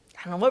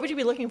don't know, what would you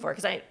be looking for?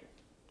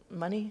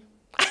 Money?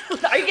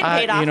 Are you getting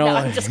paid off? No,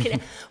 I'm just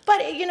kidding.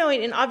 But,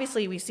 and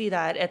obviously we see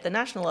that at the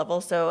national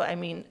level. So,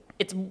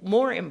 it's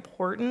more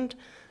important,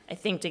 I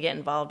think, to get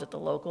involved at the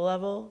local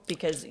level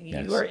because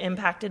you are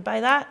impacted by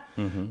that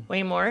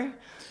way more.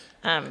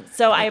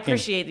 So I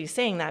appreciate you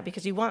saying that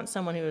because you want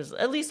someone who is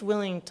at least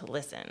willing to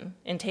listen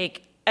and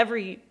take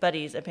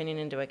everybody's opinion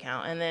into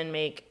account and then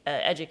make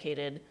an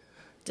educated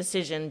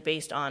decision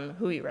based on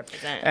who you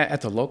represent.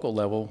 At the local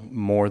level,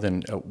 more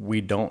than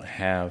we don't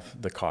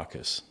have the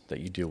caucus that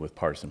you deal with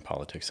partisan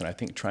politics, and I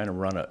think trying to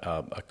run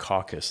a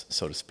caucus,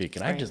 so to speak,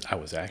 and I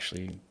was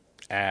actually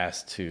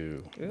asked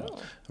to.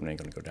 Well, I'm not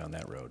going to go down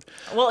that road.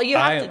 Well,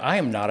 I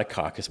am not a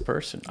caucus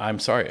person. I'm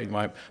sorry.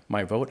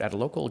 My vote at a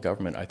local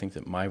government, I think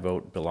that my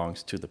vote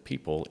belongs to the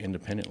people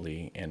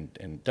independently,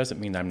 and doesn't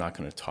mean that I'm not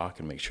going to talk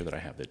and make sure that I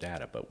have the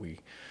data, but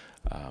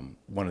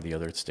one of the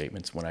other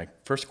statements, when I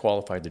first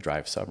qualified to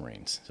drive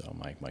submarines, so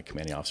my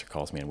commanding officer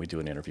calls me and we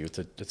do an interview.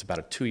 It's about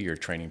a 2-year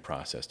training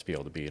process to be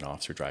able to be an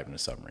officer driving a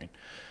submarine.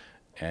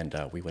 And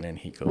we went in,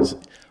 he goes,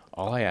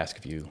 all I ask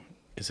of you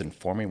is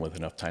inform me with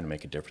enough time to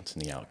make a difference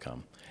in the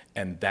outcome.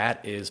 And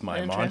that is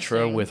my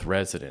mantra with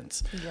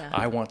residents. Yeah.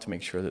 I want to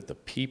make sure that the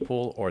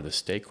people or the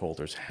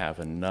stakeholders have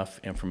enough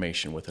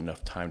information with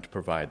enough time to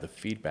provide the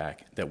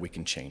feedback that we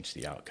can change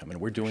the outcome. And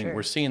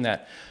we're seeing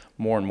that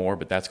more and more,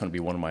 but that's going to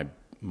be one of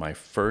my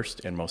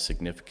first and most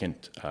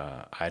significant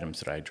items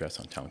that I address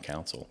on town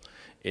council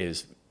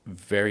is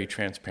very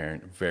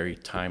transparent, very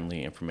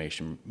timely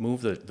information.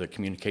 Move the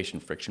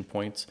communication friction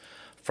points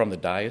from the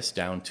dais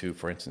down to,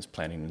 for instance,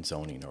 planning and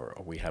zoning, or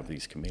we have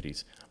these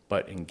committees,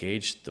 but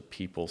engage the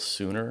people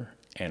sooner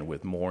and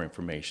with more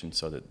information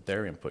so that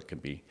their input can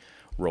be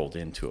rolled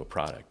into a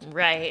product.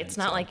 Right. It's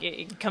not like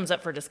it comes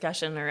up for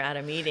discussion or at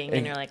a meeting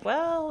and you're like,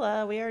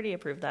 well, we already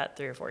approved that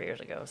 3 or 4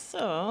 years ago.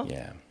 So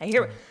yeah.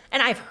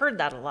 And I've heard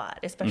that a lot,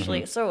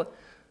 especially. So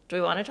do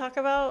we want to talk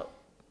about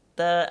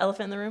the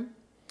elephant in the room?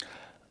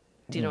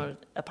 Do you know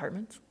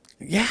apartments?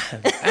 Yeah,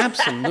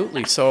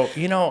 absolutely. So,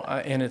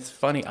 and it's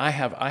funny, I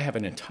have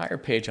an entire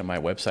page on my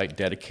website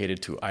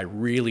dedicated to, I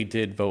really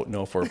did vote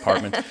no for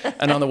apartments.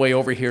 And on the way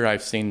over here,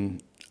 I've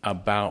seen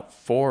about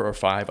 4 or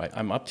 5.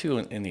 I'm up to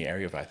in the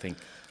area of, I think,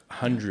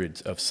 hundreds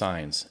of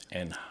signs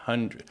and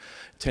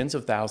tens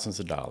of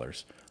thousands of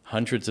dollars,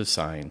 hundreds of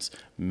signs,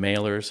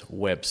 mailers,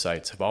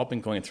 websites have all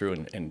been going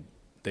through and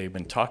they've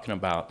been talking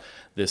about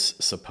this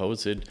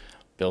supposed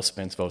Bill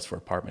Spence votes for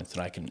apartments.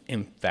 And I can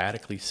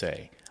emphatically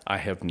say I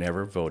have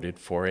never voted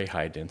for a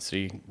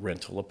high-density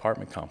rental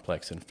apartment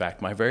complex. In fact,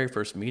 my very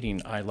first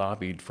meeting, I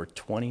lobbied for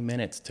 20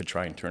 minutes to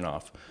try and turn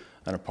off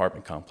an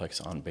apartment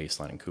complex on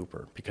Baseline and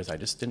Cooper because I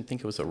just didn't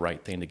think it was the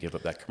right thing to give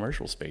up that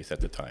commercial space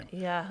at the time.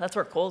 Yeah, that's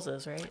where Kohl's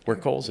is, right? Where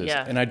Kohl's is.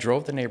 Yeah. And I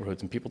drove the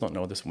neighborhoods, and people don't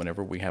know this,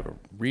 whenever we have a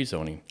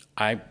rezoning,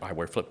 I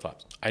wear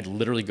flip-flops. I'd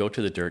literally go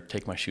to the dirt,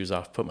 take my shoes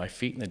off, put my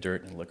feet in the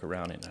dirt, and look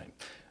around, and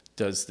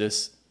does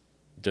this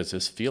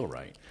feel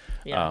right?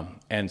 Yeah.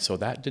 And so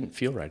that didn't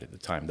feel right at the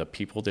time. The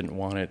people didn't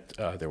want it.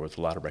 There was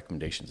a lot of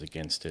recommendations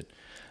against it.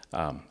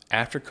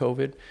 After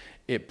COVID,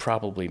 it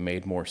probably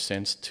made more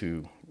sense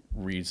to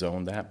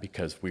rezone that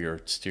because we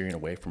are steering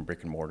away from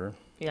brick and mortar.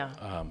 Yeah.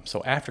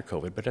 So after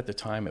COVID, but at the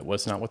time, it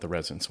was not what the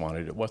residents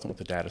wanted. It wasn't what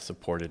the data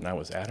supported, and I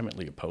was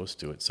adamantly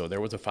opposed to it. So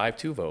there was a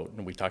 5-2 vote,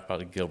 and we talked about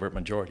the Gilbert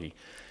majority.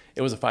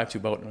 It was a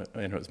 5-2 vote,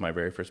 and it was my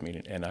very first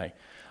meeting, and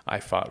I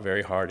fought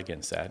very hard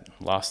against that,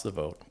 lost the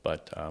vote,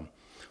 but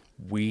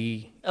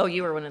Oh,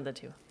 you were one of the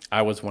 2.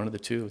 I was one of the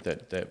 2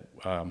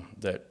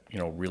 that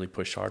really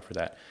pushed hard for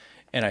that.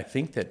 And I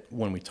think that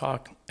when we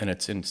talk, and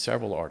it's in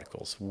several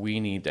articles, we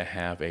need to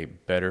have a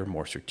better,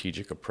 more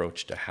strategic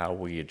approach to how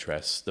we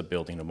address the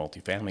building of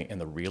multifamily,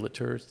 and the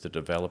realtors, the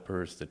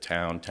developers, the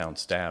town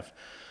staff,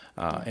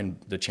 and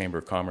the Chamber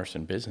of Commerce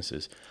and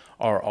businesses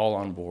are all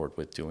on board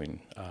with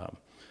doing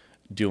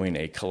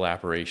a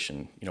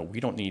collaboration. We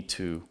don't need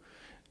to.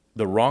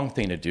 The wrong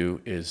thing to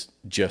do is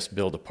just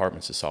build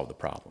apartments to solve the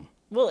problem.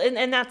 Well,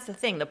 and that's the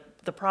thing,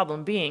 the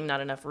problem being not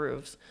enough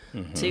roofs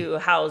to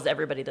house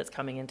everybody that's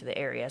coming into the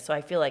area. So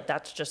I feel like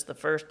that's just the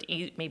first,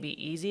 maybe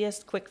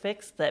easiest quick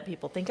fix that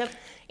people think of.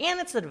 And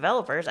it's the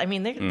developers. I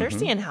mean, they're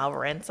seeing how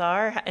rents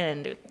are,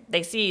 and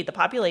they see the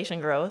population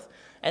growth,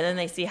 and then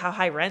they see how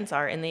high rents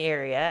are in the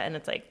area, and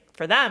it's like,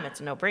 for them, it's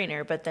a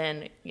no-brainer. But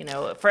then,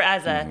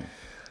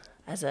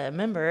 as a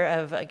member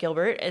of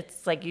Gilbert,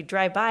 it's like you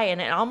drive by, and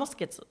it almost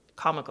gets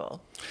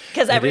comical.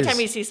 Because every time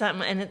you see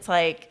something, and it's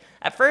like,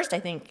 at first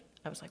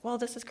I was like, well,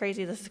 this is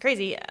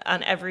crazy.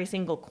 On every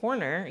single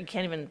corner, you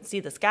can't even see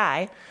the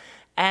sky.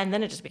 And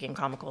then it just became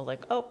comical,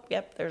 like, oh,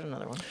 yep, there's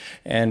another one.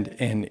 And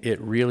it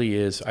really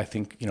is, I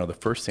think, the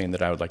first thing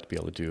that I would like to be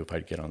able to do if I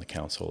get on the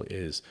council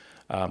is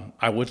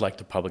I would like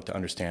the public to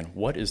understand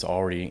what is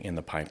already in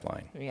the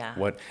pipeline. Yeah.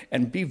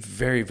 And be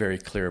very, very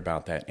clear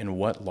about that, and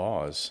what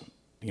laws,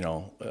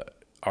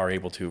 are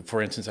able to,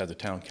 for instance, as a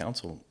town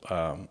council,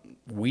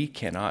 we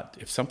cannot,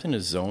 if something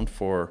is zoned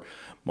for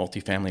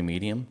multifamily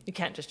medium, you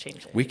can't just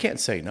change it. We can't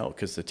say no,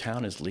 because the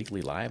town is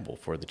legally liable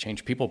for the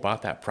change. People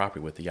bought that property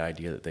with the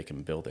idea that they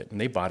can build it,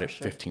 and they bought it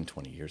 15,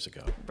 20 years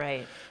ago.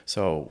 Right.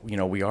 So,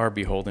 we are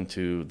beholden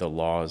to the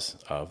laws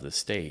of the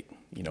state,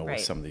 right, with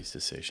some of these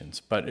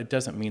decisions. But it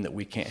doesn't mean that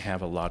we can't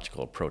have a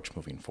logical approach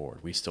moving forward.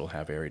 We still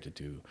have area to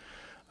do.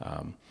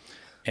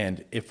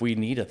 And if we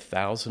need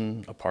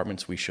 1,000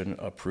 apartments, we shouldn't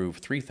approve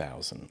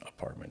 3,000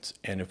 apartments.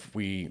 And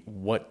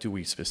what do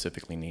we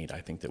specifically need? I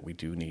think that we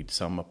do need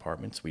some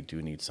apartments. We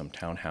do need some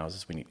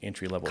townhouses. We need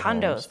entry-level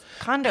homes.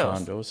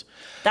 Condos.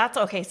 That's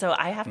okay. So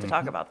I have to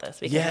talk about this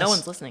because no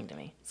one's listening to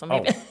me. So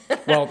maybe.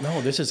 Well, no,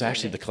 this is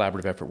actually the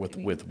collaborative effort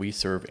with We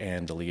Serve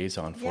and the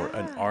Liaison for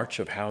an arch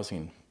of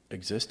housing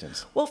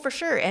existence. Well, for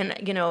sure. And,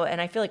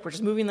 and I feel like we're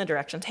just moving in the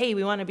directions. Hey,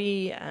 we want to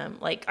be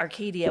like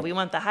Arcadia. We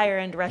want the higher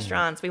end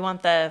restaurants. We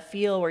want the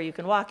feel where you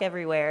can walk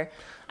everywhere.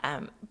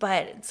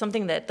 But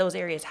something that those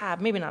areas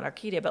have, maybe not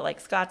Arcadia, but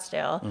like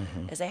Scottsdale,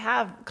 is they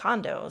have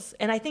condos.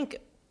 And I think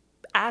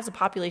as the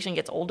population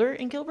gets older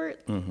in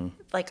Gilbert,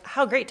 like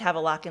how great to have a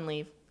lock and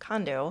leave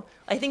condo.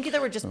 I think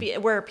there would just be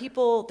where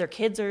people, their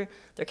kids are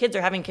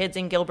having kids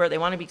in Gilbert. They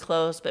want to be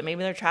close, but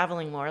maybe they're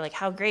traveling more. Like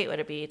how great would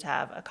it be to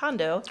have a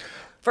condo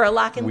for a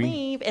lock and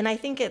leave? And I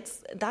think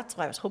that's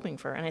what I was hoping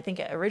for. And I think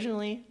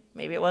originally,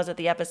 maybe it was at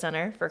the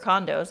epicenter for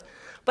condos,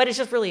 but it's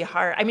just really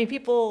hard. I mean,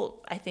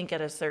 people, I think at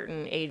a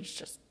certain age,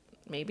 just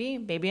maybe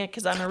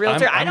because I'm a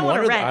realtor, I don't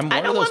want to rent. I'm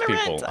one of those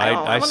people.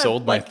 I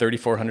sold my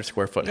 3,400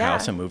 square foot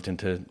house and moved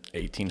into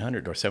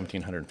 1,800 or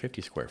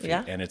 1,750 square feet.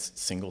 Yeah. And it's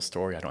single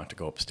story. I don't have to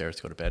go upstairs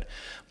to go to bed.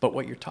 But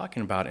what you're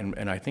talking about,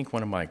 and I think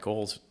one of my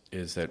goals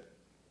is that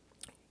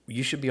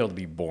you should be able to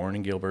be born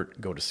in Gilbert,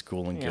 go to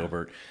school in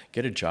Gilbert,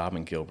 get a job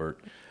in Gilbert.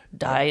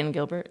 Die in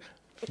Gilbert.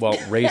 Well,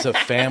 raise a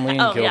family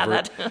in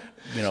Gilbert,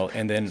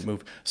 and then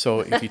move.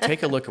 So if you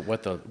take a look at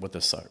what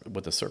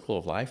the circle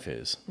of life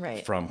is,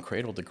 from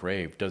cradle to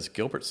grave, does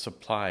Gilbert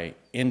supply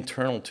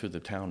internal to the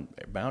town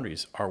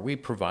boundaries? Are we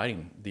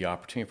providing the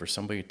opportunity for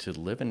somebody to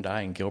live and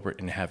die in Gilbert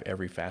and have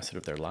every facet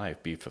of their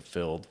life be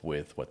fulfilled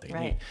with what they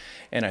need?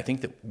 And I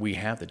think that we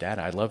have the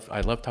data. I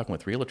love talking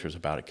with realtors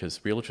about it because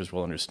realtors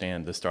will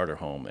understand the starter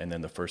home and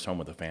then the first home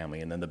with a family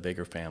and then the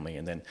bigger family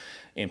and then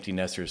empty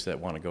nesters that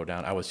want to go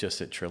down. I was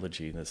just at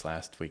Trilogy this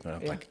last week and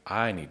I'm like,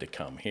 I need to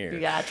come here.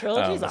 Yeah,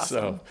 Trilogy's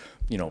awesome.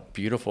 So,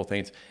 beautiful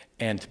things.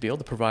 And to be able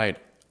to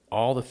provide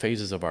all the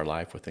phases of our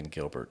life within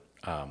Gilbert,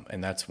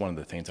 and that's one of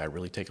the things I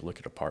really take a look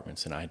at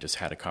apartments, and I just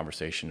had a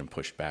conversation and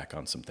pushed back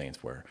on some things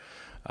where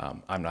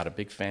I'm not a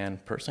big fan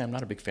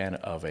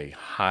of a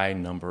high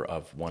number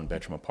of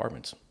one-bedroom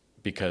apartments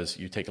because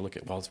you take a look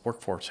at, it's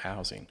workforce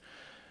housing.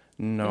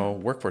 No,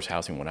 workforce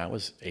housing, when I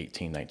was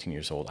 18, 19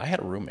 years old, I had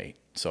a roommate.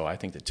 So I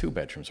think that 2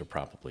 bedrooms are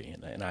probably,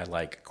 and I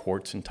like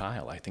quartz and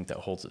tile. I think that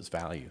holds its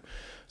value.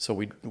 So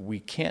we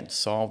can't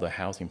solve the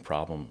housing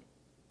problem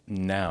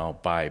now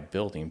by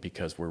building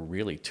because we're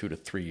really 2 to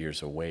 3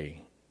 years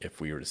away if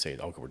we were to say,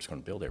 okay, we're just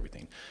going to build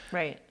everything.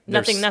 Right.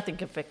 Nothing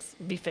can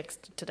be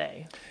fixed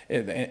today.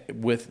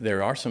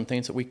 There are some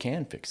things that we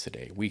can fix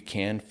today. We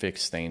can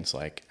fix things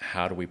like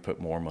how do we put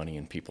more money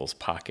in people's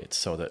pockets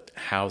so that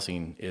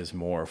housing is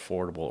more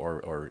affordable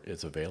or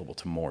is available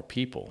to more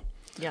people.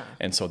 Yeah.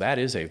 And so that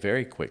is a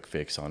very quick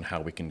fix on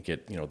how we can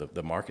get,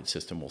 the market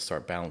system will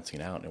start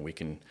balancing out and we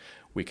can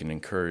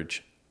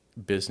encourage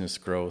business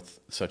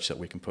growth such that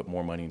we can put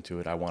more money into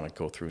it. I want to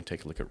go through and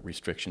take a look at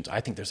restrictions. I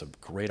think there's a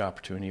great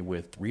opportunity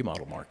with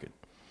remodel market.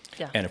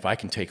 Yeah. And if I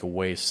can take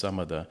away some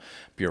of the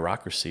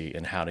bureaucracy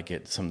and how to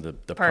get some of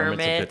the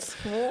permits.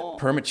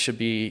 Permits should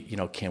be,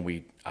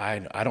 I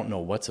don't know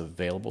what's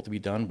available to be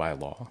done by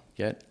law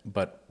yet,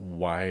 but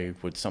why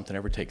would something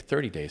ever take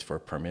 30 days for a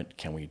permit?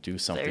 Can we do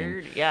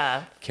something?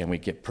 Can we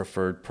get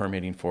preferred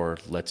permitting for,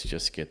 let's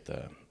just get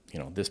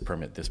this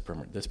permit, this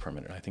permit, this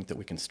permit. And I think that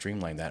we can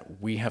streamline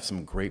that. We have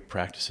some great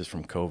practices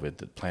from COVID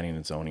that planning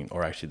and zoning,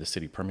 or actually the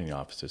city permitting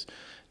offices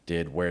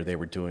did where they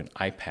were doing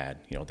iPad,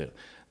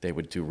 they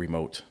would do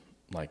remote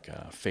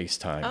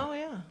FaceTime. Oh,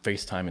 yeah.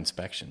 FaceTime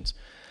inspections.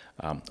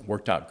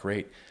 Worked out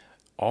great.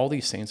 All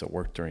these things that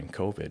worked during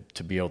COVID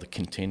to be able to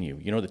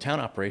continue. The town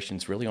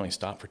operations really only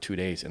stopped for 2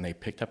 days and they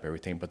picked up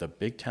everything. But the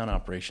big town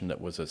operation that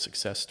was a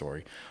success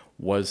story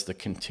was the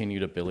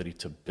continued ability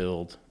to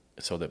build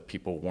so that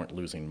people weren't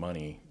losing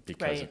money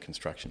because of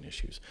construction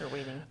issues. Or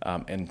waiting.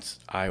 And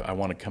I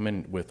want to come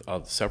in with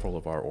several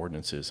of our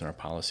ordinances and our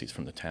policies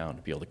from the town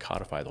to be able to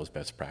codify those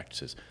best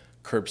practices.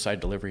 Curbside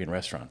delivery in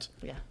restaurants.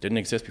 Yeah. Didn't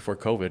exist before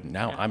COVID.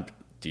 Now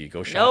do you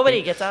go shopping?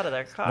 Nobody gets out of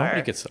their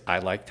car. I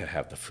like to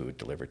have the food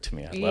delivered to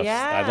me.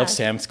 I love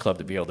Sam's Club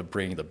to be able to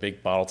bring the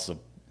big bottles of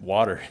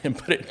water and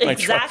put it in my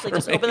trunk. Exactly.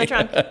 Just open the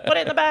trunk, put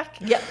it in the back.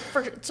 Yeah.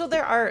 So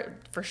there are,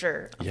 for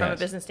sure, from a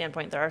business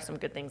standpoint, there are some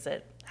good things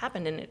that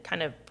happened and it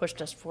kind of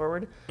pushed us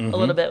forward a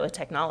little bit with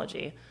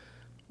technology,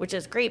 which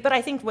is great. But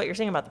I think what you're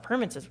saying about the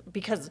permits is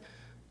because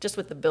just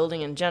with the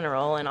building in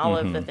general and all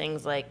of the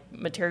things like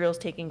materials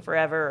taking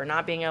forever or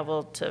not being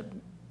able to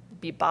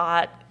be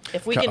bought,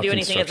 if we can do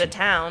anything as a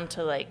town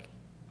to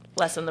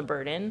lessen the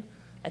burden,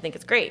 I think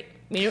it's great.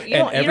 I mean, you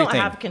don't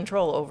have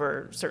control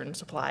over certain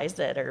supplies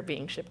that are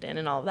being shipped in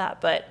and all of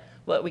that, but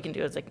what we can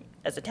do as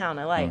a town,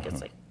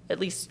 is at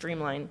least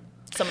streamline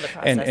some of the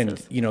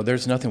processes. And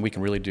there's nothing we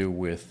can really do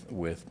with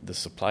the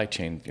supply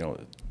chain,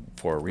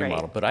 for a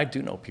remodel. Right. But I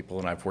do know people,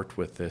 and I've worked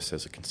with this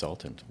as a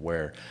consultant,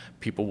 where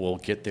people will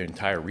get their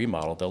entire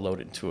remodel, they'll load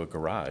it into a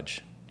garage,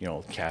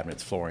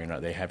 cabinets, flooring.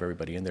 They have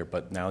everybody in there,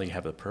 but now you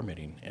have the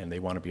permitting, and they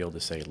want to be able to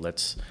say,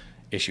 let's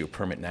issue a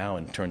permit now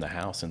and turn the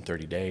house in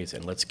 30 days,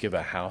 and let's give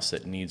a house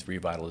that needs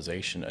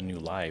revitalization a new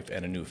life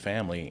and a new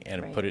family,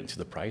 and put it into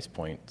the price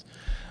point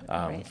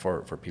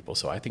for people.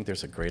 So I think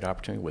there's a great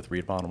opportunity with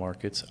remodel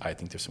markets. I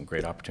think there's some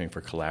great opportunity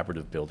for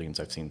collaborative buildings.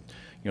 I've seen,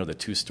 the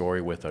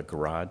 2-story with a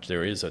garage.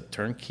 There is a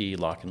turnkey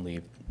lock and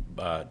leave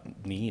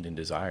need and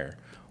desire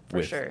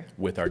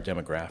with our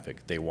demographic.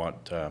 They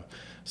want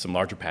some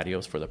larger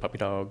patios for the puppy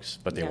dogs,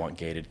 but they want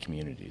gated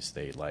communities.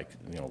 They like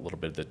a little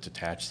bit of the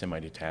detached,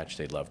 semi-detached.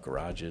 They love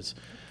garages.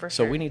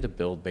 So we need to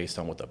build based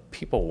on what the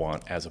people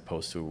want, as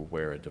opposed to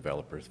where a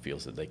developer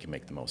feels that they can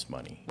make the most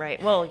money.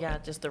 Right. Well, yeah,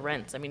 just the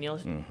rents. I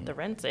mean, the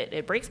rents,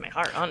 it breaks my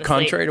heart, honestly.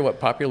 Contrary to what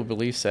popular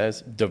belief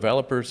says,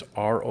 developers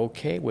are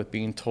okay with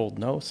being told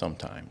no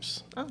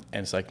sometimes. Oh.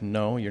 And it's like,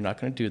 no, you're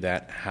not going to do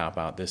that. How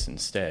about this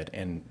instead?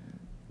 And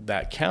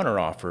that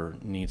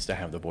counteroffer needs to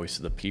have the voice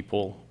of the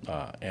people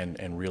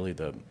and really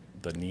the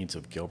needs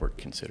of Gilbert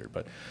considered.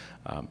 But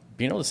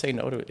being able to say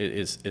no to it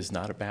is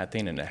not a bad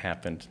thing, and it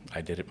happened.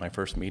 I did it my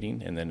first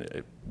meeting, and then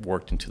it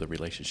worked into the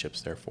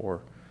relationships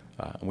therefore.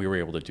 And we were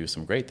able to do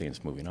some great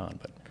things moving on.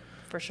 But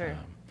for sure.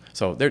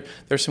 So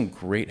there's some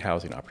great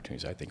housing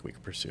opportunities I think we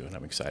could pursue, and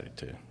I'm excited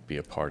to be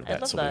a part of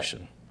that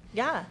solution.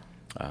 That.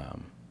 Yeah.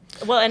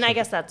 Well, and I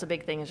guess that's a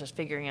big thing, is just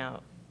figuring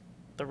out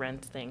the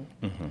rent thing.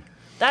 Mm-hmm.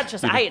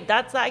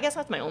 I guess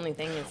that's my only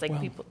thing. It's like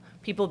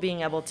people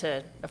being able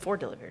to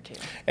afford to live here too.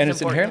 And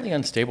it's inherently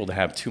unstable to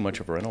have too much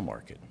of a rental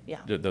market.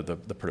 Yeah. The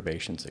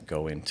perturbations that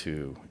go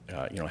into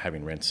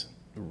having rents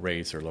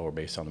raise or lower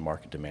based on the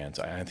market demands.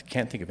 I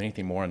can't think of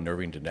anything more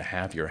unnerving than to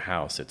have your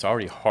house. It's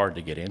already hard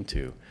to get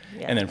into,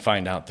 and then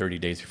find out 30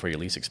 days before your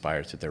lease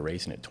expires that they're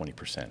raising it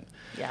 20%.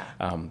 Yeah.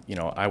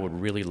 I would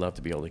really love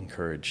to be able to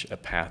encourage a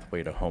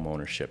pathway to home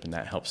ownership, and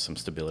that helps some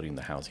stability in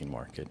the housing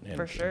market and,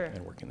 for sure.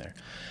 and working there.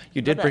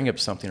 You did bring up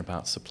something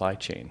about supply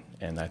chain,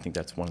 and I think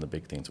that's one of the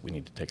big things that we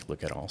need to take a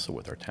look at also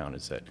with our town,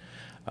 is that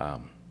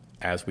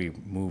as we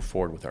move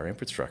forward with our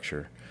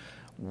infrastructure,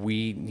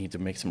 we need to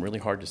make some really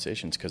hard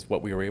decisions, because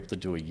what we were able to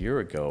do a year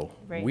ago,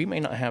 we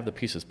may not have the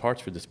pieces,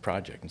 parts for this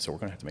project, and so we're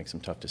going to have to make some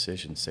tough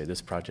decisions. Say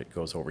this project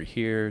goes over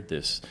here,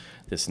 this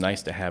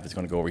nice to have is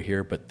going to go over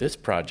here, but this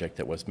project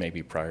that was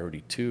maybe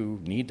priority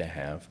 2, need to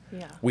have,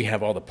 we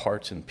have all the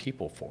parts and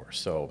people for.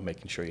 So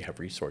making sure you have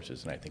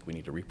resources, and I think we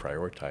need to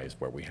reprioritize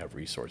where we have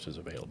resources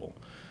available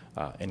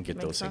and get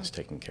those things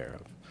taken care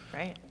of.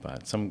 Right.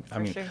 But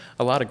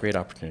a lot of great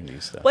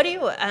opportunities. What do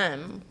you,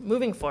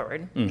 moving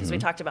forward, because we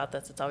talked about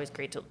this, it's always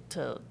great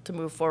to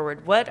move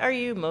forward. What are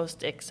you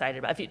most excited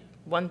about?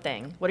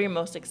 What are you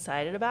most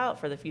excited about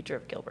for the future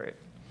of Gilbert?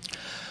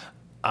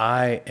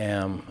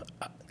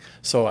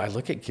 So I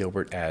look at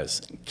Gilbert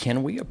as,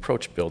 can we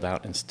approach build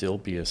out and still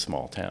be a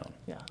small town?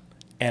 Yeah.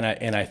 And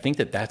I think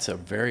that's a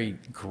very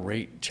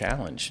great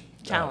challenge.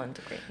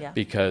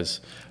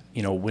 Because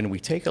when we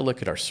take a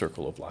look at our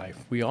circle of life,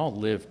 we all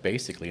live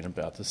basically in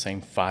about the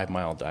same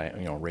 5-mile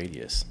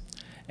radius.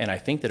 And I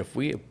think that if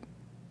we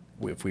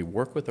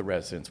work with the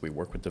residents, we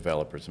work with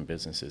developers and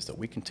businesses, that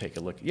we can take a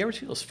look. You ever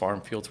see those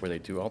farm fields where they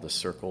do all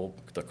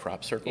the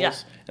crop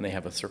circles? And they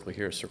have a circle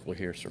here, a circle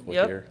here, a circle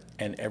here,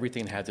 and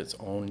everything has its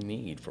own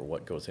need for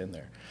what goes in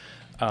there.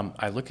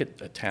 I look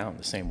at a town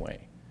the same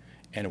way.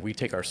 And if we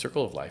take our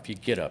circle of life, you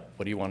get up.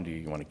 What do you want to do?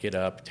 You want to get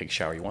up, take a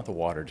shower. You want the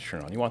water to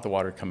turn on. You want the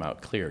water to come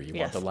out clear. You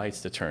want the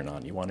lights to turn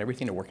on. You want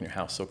everything to work in your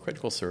house. So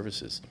critical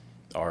services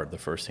are the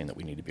first thing that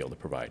we need to be able to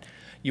provide.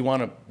 You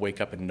want to wake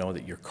up and know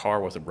that your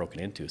car wasn't broken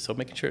into, so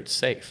making sure it's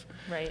safe.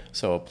 Right.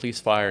 So police,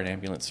 fire, and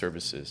ambulance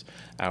services,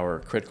 our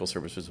critical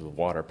services with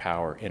water,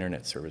 power,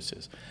 internet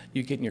services.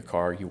 You get in your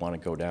car, you want to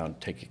go down,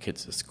 take your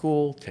kids to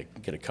school,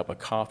 get a cup of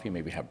coffee,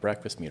 maybe have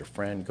breakfast, meet a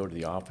friend, go to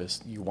the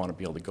office. You want to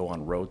be able to go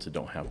on roads that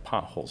don't have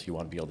potholes. You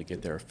want to be able to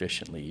get there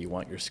efficiently. You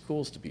want your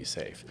schools to be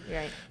safe.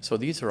 Right. So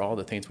these are all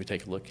the things we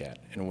take a look at.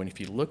 And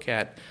if you look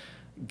at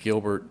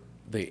Gilbert,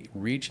 the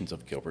regions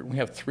of Gilbert, we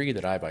have 3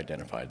 that I've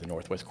identified. The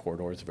Northwest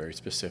Corridor is a very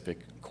specific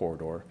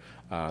corridor.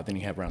 Then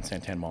you have around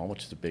Santan Mall,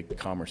 which is a big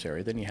commerce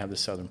area. Then you have the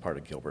southern part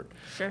of Gilbert.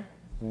 Sure.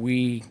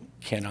 We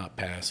cannot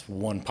pass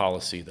one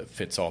policy that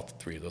fits all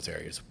 3 of those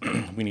areas.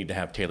 We need to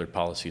have tailored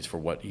policies for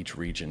what each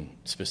region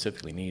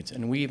specifically needs.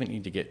 And we even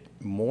need to get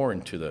more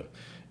into the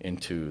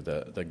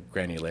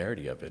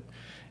granularity of it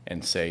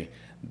and say,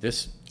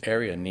 this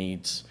area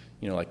needs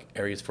like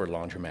areas for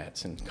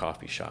laundromats and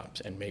coffee shops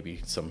and maybe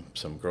some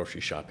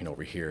grocery shopping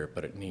over here,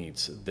 but it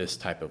needs this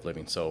type of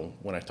living. So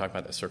when I talk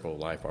about that circle of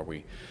life, are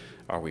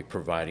we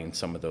providing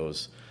some of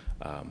those,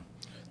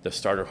 the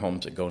starter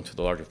homes that go into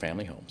the larger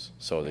family homes,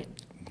 so that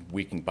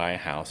we can buy a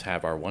house,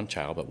 have our 1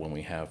 child, but when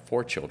we have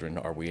 4 children,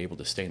 are we able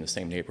to stay in the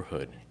same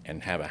neighborhood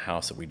and have a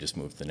house that we just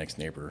move to the next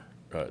neighborhood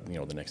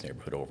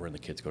over, and the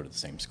kids go to the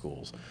same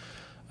schools?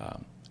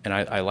 And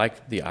I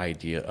like the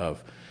idea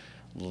of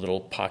little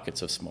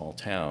pockets of small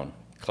town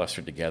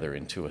clustered together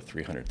into a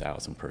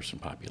 300,000 person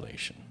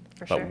population.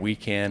 For sure. But we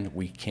can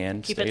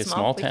keep stay it a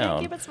small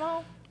town. We can keep it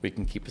small. We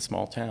can keep a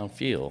small town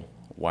feel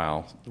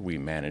while we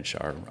manage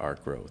our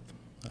growth.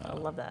 I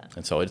love that.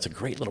 And so it's a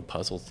great little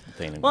puzzle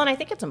thing. Well, and I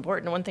think it's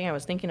important. One thing I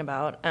was thinking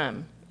about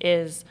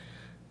is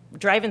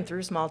driving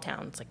through small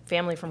towns, like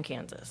family from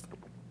Kansas.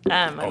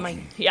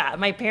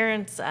 My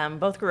parents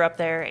both grew up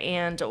there,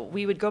 and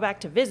we would go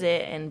back to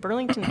visit in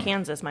Burlington,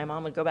 Kansas. My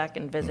mom would go back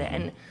and visit,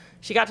 and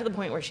she got to the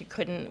point where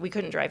we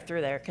couldn't drive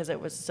through there because it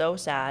was so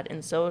sad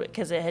and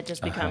because it had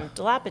just become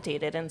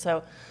dilapidated. And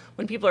so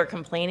when people are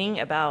complaining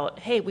about,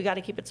 hey, we got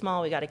to keep it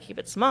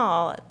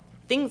small,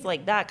 things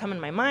like that come in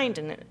my mind,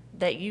 and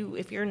that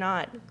if you're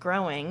not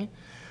growing,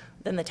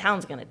 then the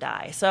town's going to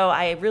die. So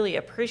I really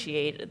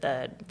appreciate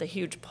the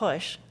huge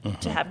push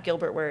to have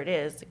Gilbert where it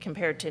is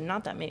compared to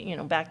not that many,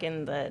 back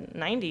in the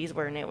 90s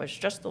when it was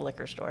just the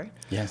liquor store.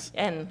 Yes.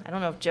 And I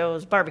don't know if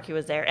Joe's Barbecue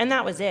was there, and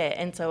that was it.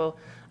 And so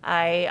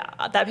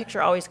that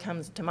picture always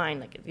comes to mind.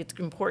 Like, it's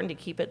important to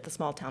keep it the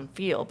small town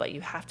feel, but you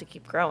have to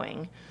keep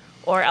growing,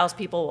 or else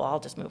people will all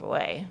just move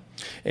away.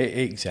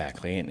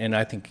 Exactly. And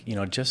I think,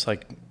 just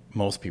like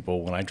most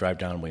people, when I drive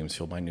down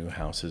Williamsfield, my new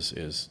house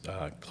is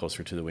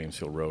closer to the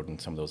Williamsfield Road and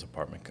some of those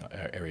apartment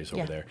areas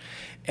over there,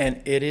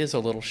 and it is a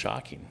little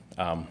shocking.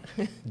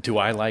 Do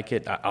I like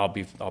it? I'll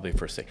be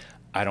first to say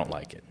I don't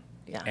like it.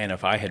 Yeah. And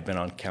if I had been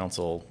on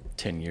council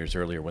 10 years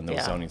earlier when those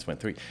zonings went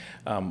through,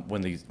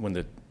 when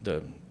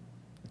the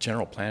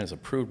general plan is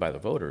approved by the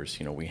voters,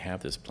 we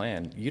have this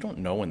plan. You don't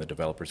know when the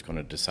developer's going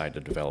to decide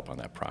to develop on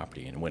that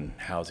property, and when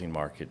housing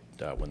market,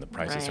 when the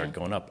prices start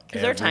going up.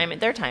 Because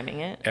they're timing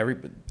it.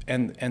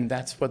 And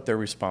that's what their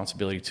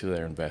responsibility to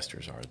their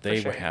investors are.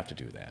 They would have to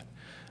do that.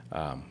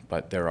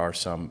 But there are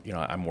some,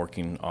 I'm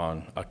working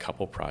on a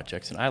couple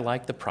projects, and I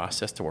like the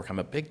process to work. I'm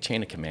a big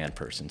chain of command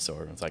person,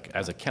 so it's like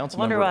as a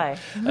council member. Wonder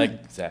why.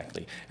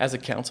 Exactly. As a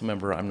council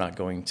member, I'm not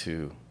going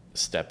to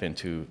step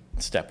into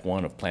step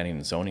one of planning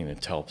and zoning and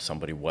tell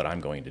somebody what I'm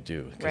going to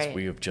do, because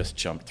we have just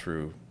jumped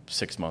through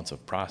 6 months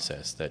of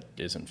process that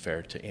isn't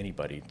fair to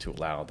anybody to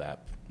allow that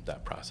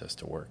process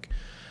to work.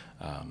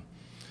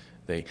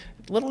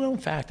 Little known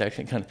fact,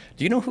 actually,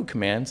 do you know who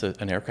commands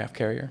an aircraft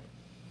carrier?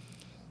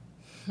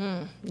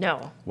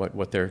 No.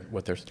 What their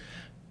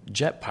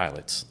jet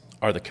pilots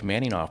are the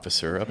commanding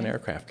officer of an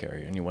aircraft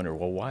carrier. And you wonder,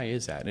 well, why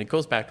is that? And it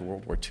goes back to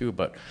World War II,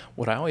 but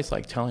what I always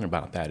like telling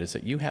about that is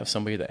that you have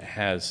somebody that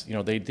has,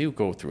 they do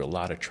go through a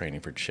lot of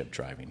training for ship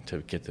driving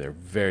to get there.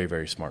 Very,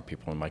 very smart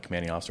people. And my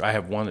commanding officer, I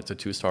have one that's a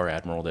 2-star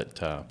admiral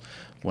that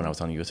when I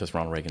was on the USS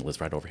Ronald Reagan, lives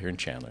right over here in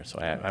Chandler. So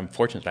I'm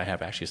fortunate I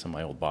have actually some of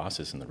my old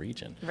bosses in the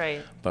region.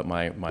 Right. But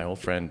my old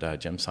friend,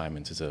 Jim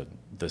Simons, is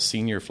the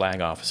senior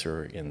flag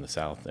officer in the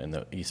South, in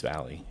the East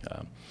Valley.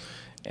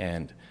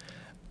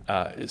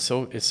 It's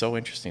so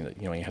interesting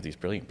that you have these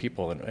brilliant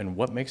people, and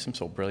what makes them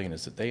so brilliant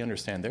is that they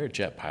understand they're a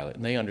jet pilot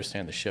and they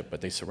understand the ship,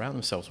 but they surround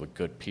themselves with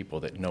good people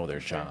that know their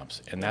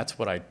jobs, and that's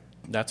how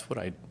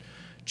I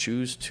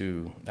choose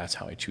to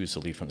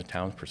lead from the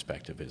town's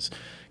perspective, is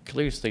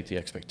clearly state the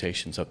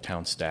expectations of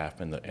town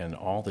staff and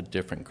all the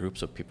different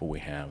groups of people we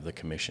have, the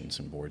commissions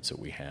and boards that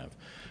we have,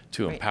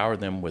 to empower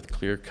them with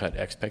clear-cut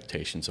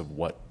expectations of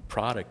what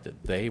product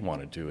that they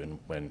want to do, and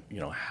when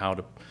how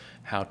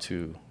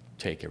to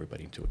take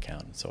everybody into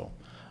account. And so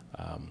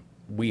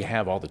we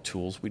have all the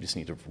tools. We just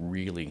need to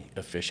really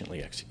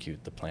efficiently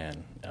execute the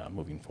plan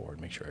moving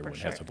forward, make sure everyone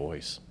has a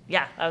voice.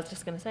 Yeah, I was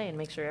just going to say, and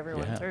make sure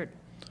everyone's heard.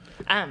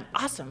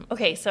 Awesome.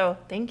 Okay, so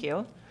thank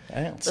you.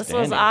 This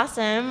was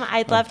awesome.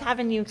 I loved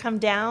having you come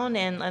down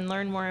and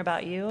learn more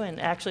about you and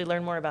actually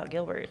learn more about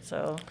Gilbert.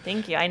 So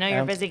thank you. I know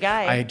you're a busy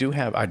guy.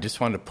 I just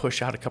wanted to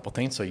push out a couple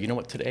things. So you know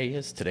what today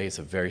is? Today is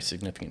a very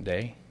significant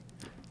day.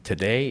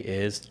 Today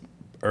is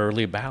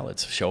early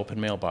ballots. Show up in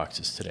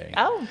mailboxes today.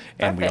 Oh, perfect.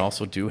 And we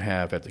also do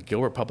have at the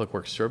Gilbert Public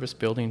Works Service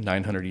Building,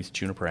 900 East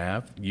Juniper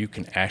Ave, you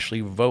can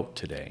actually vote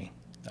today.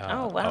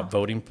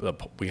 Voting.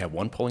 We have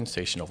one polling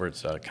station over.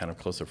 It's kind of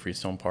close to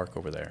Freestone Park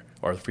over there,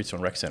 or the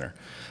Freestone Rec Center.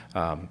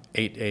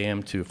 8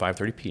 a.m. to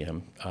 5:30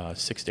 p.m.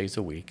 6 days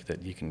a week.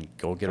 That you can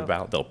go get a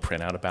ballot. They'll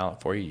print out a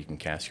ballot for you. You can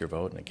cast your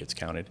vote, and it gets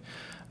counted.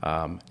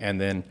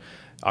 And then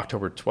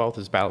October 12th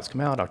is ballots come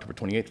out. October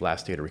 28th,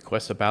 last day to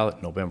request a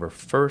ballot. November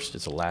 1st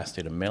is the last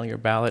day to mail your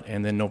ballot.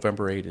 And then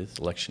November 8th is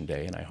Election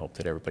Day. And I hope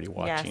that everybody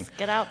watching,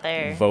 get out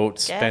there. Vote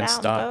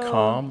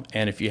Spence.com.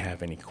 And if you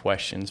have any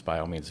questions, by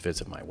all means,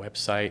 visit my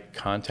website.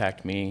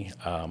 Contact me.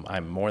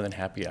 I'm more than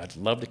happy. I'd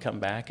love to come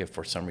back if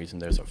for some reason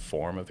there's a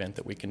forum event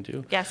that we can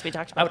do. Yes, we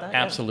talked about that. I would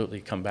absolutely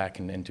come back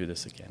and do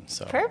this again.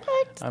 So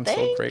perfect. I'm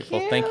so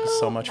grateful. Thank you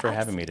so much for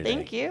having me today.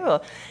 Thank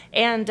you.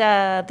 And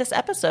this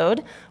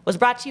episode was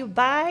brought to you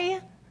by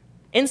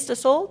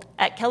InstaSold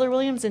at Keller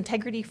Williams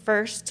Integrity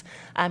First.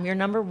 Your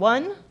number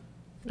one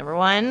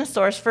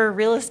source for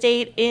real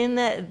estate in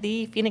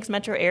the Phoenix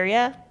metro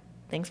area.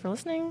 Thanks for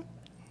listening.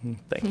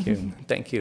 Thank you. Thank you.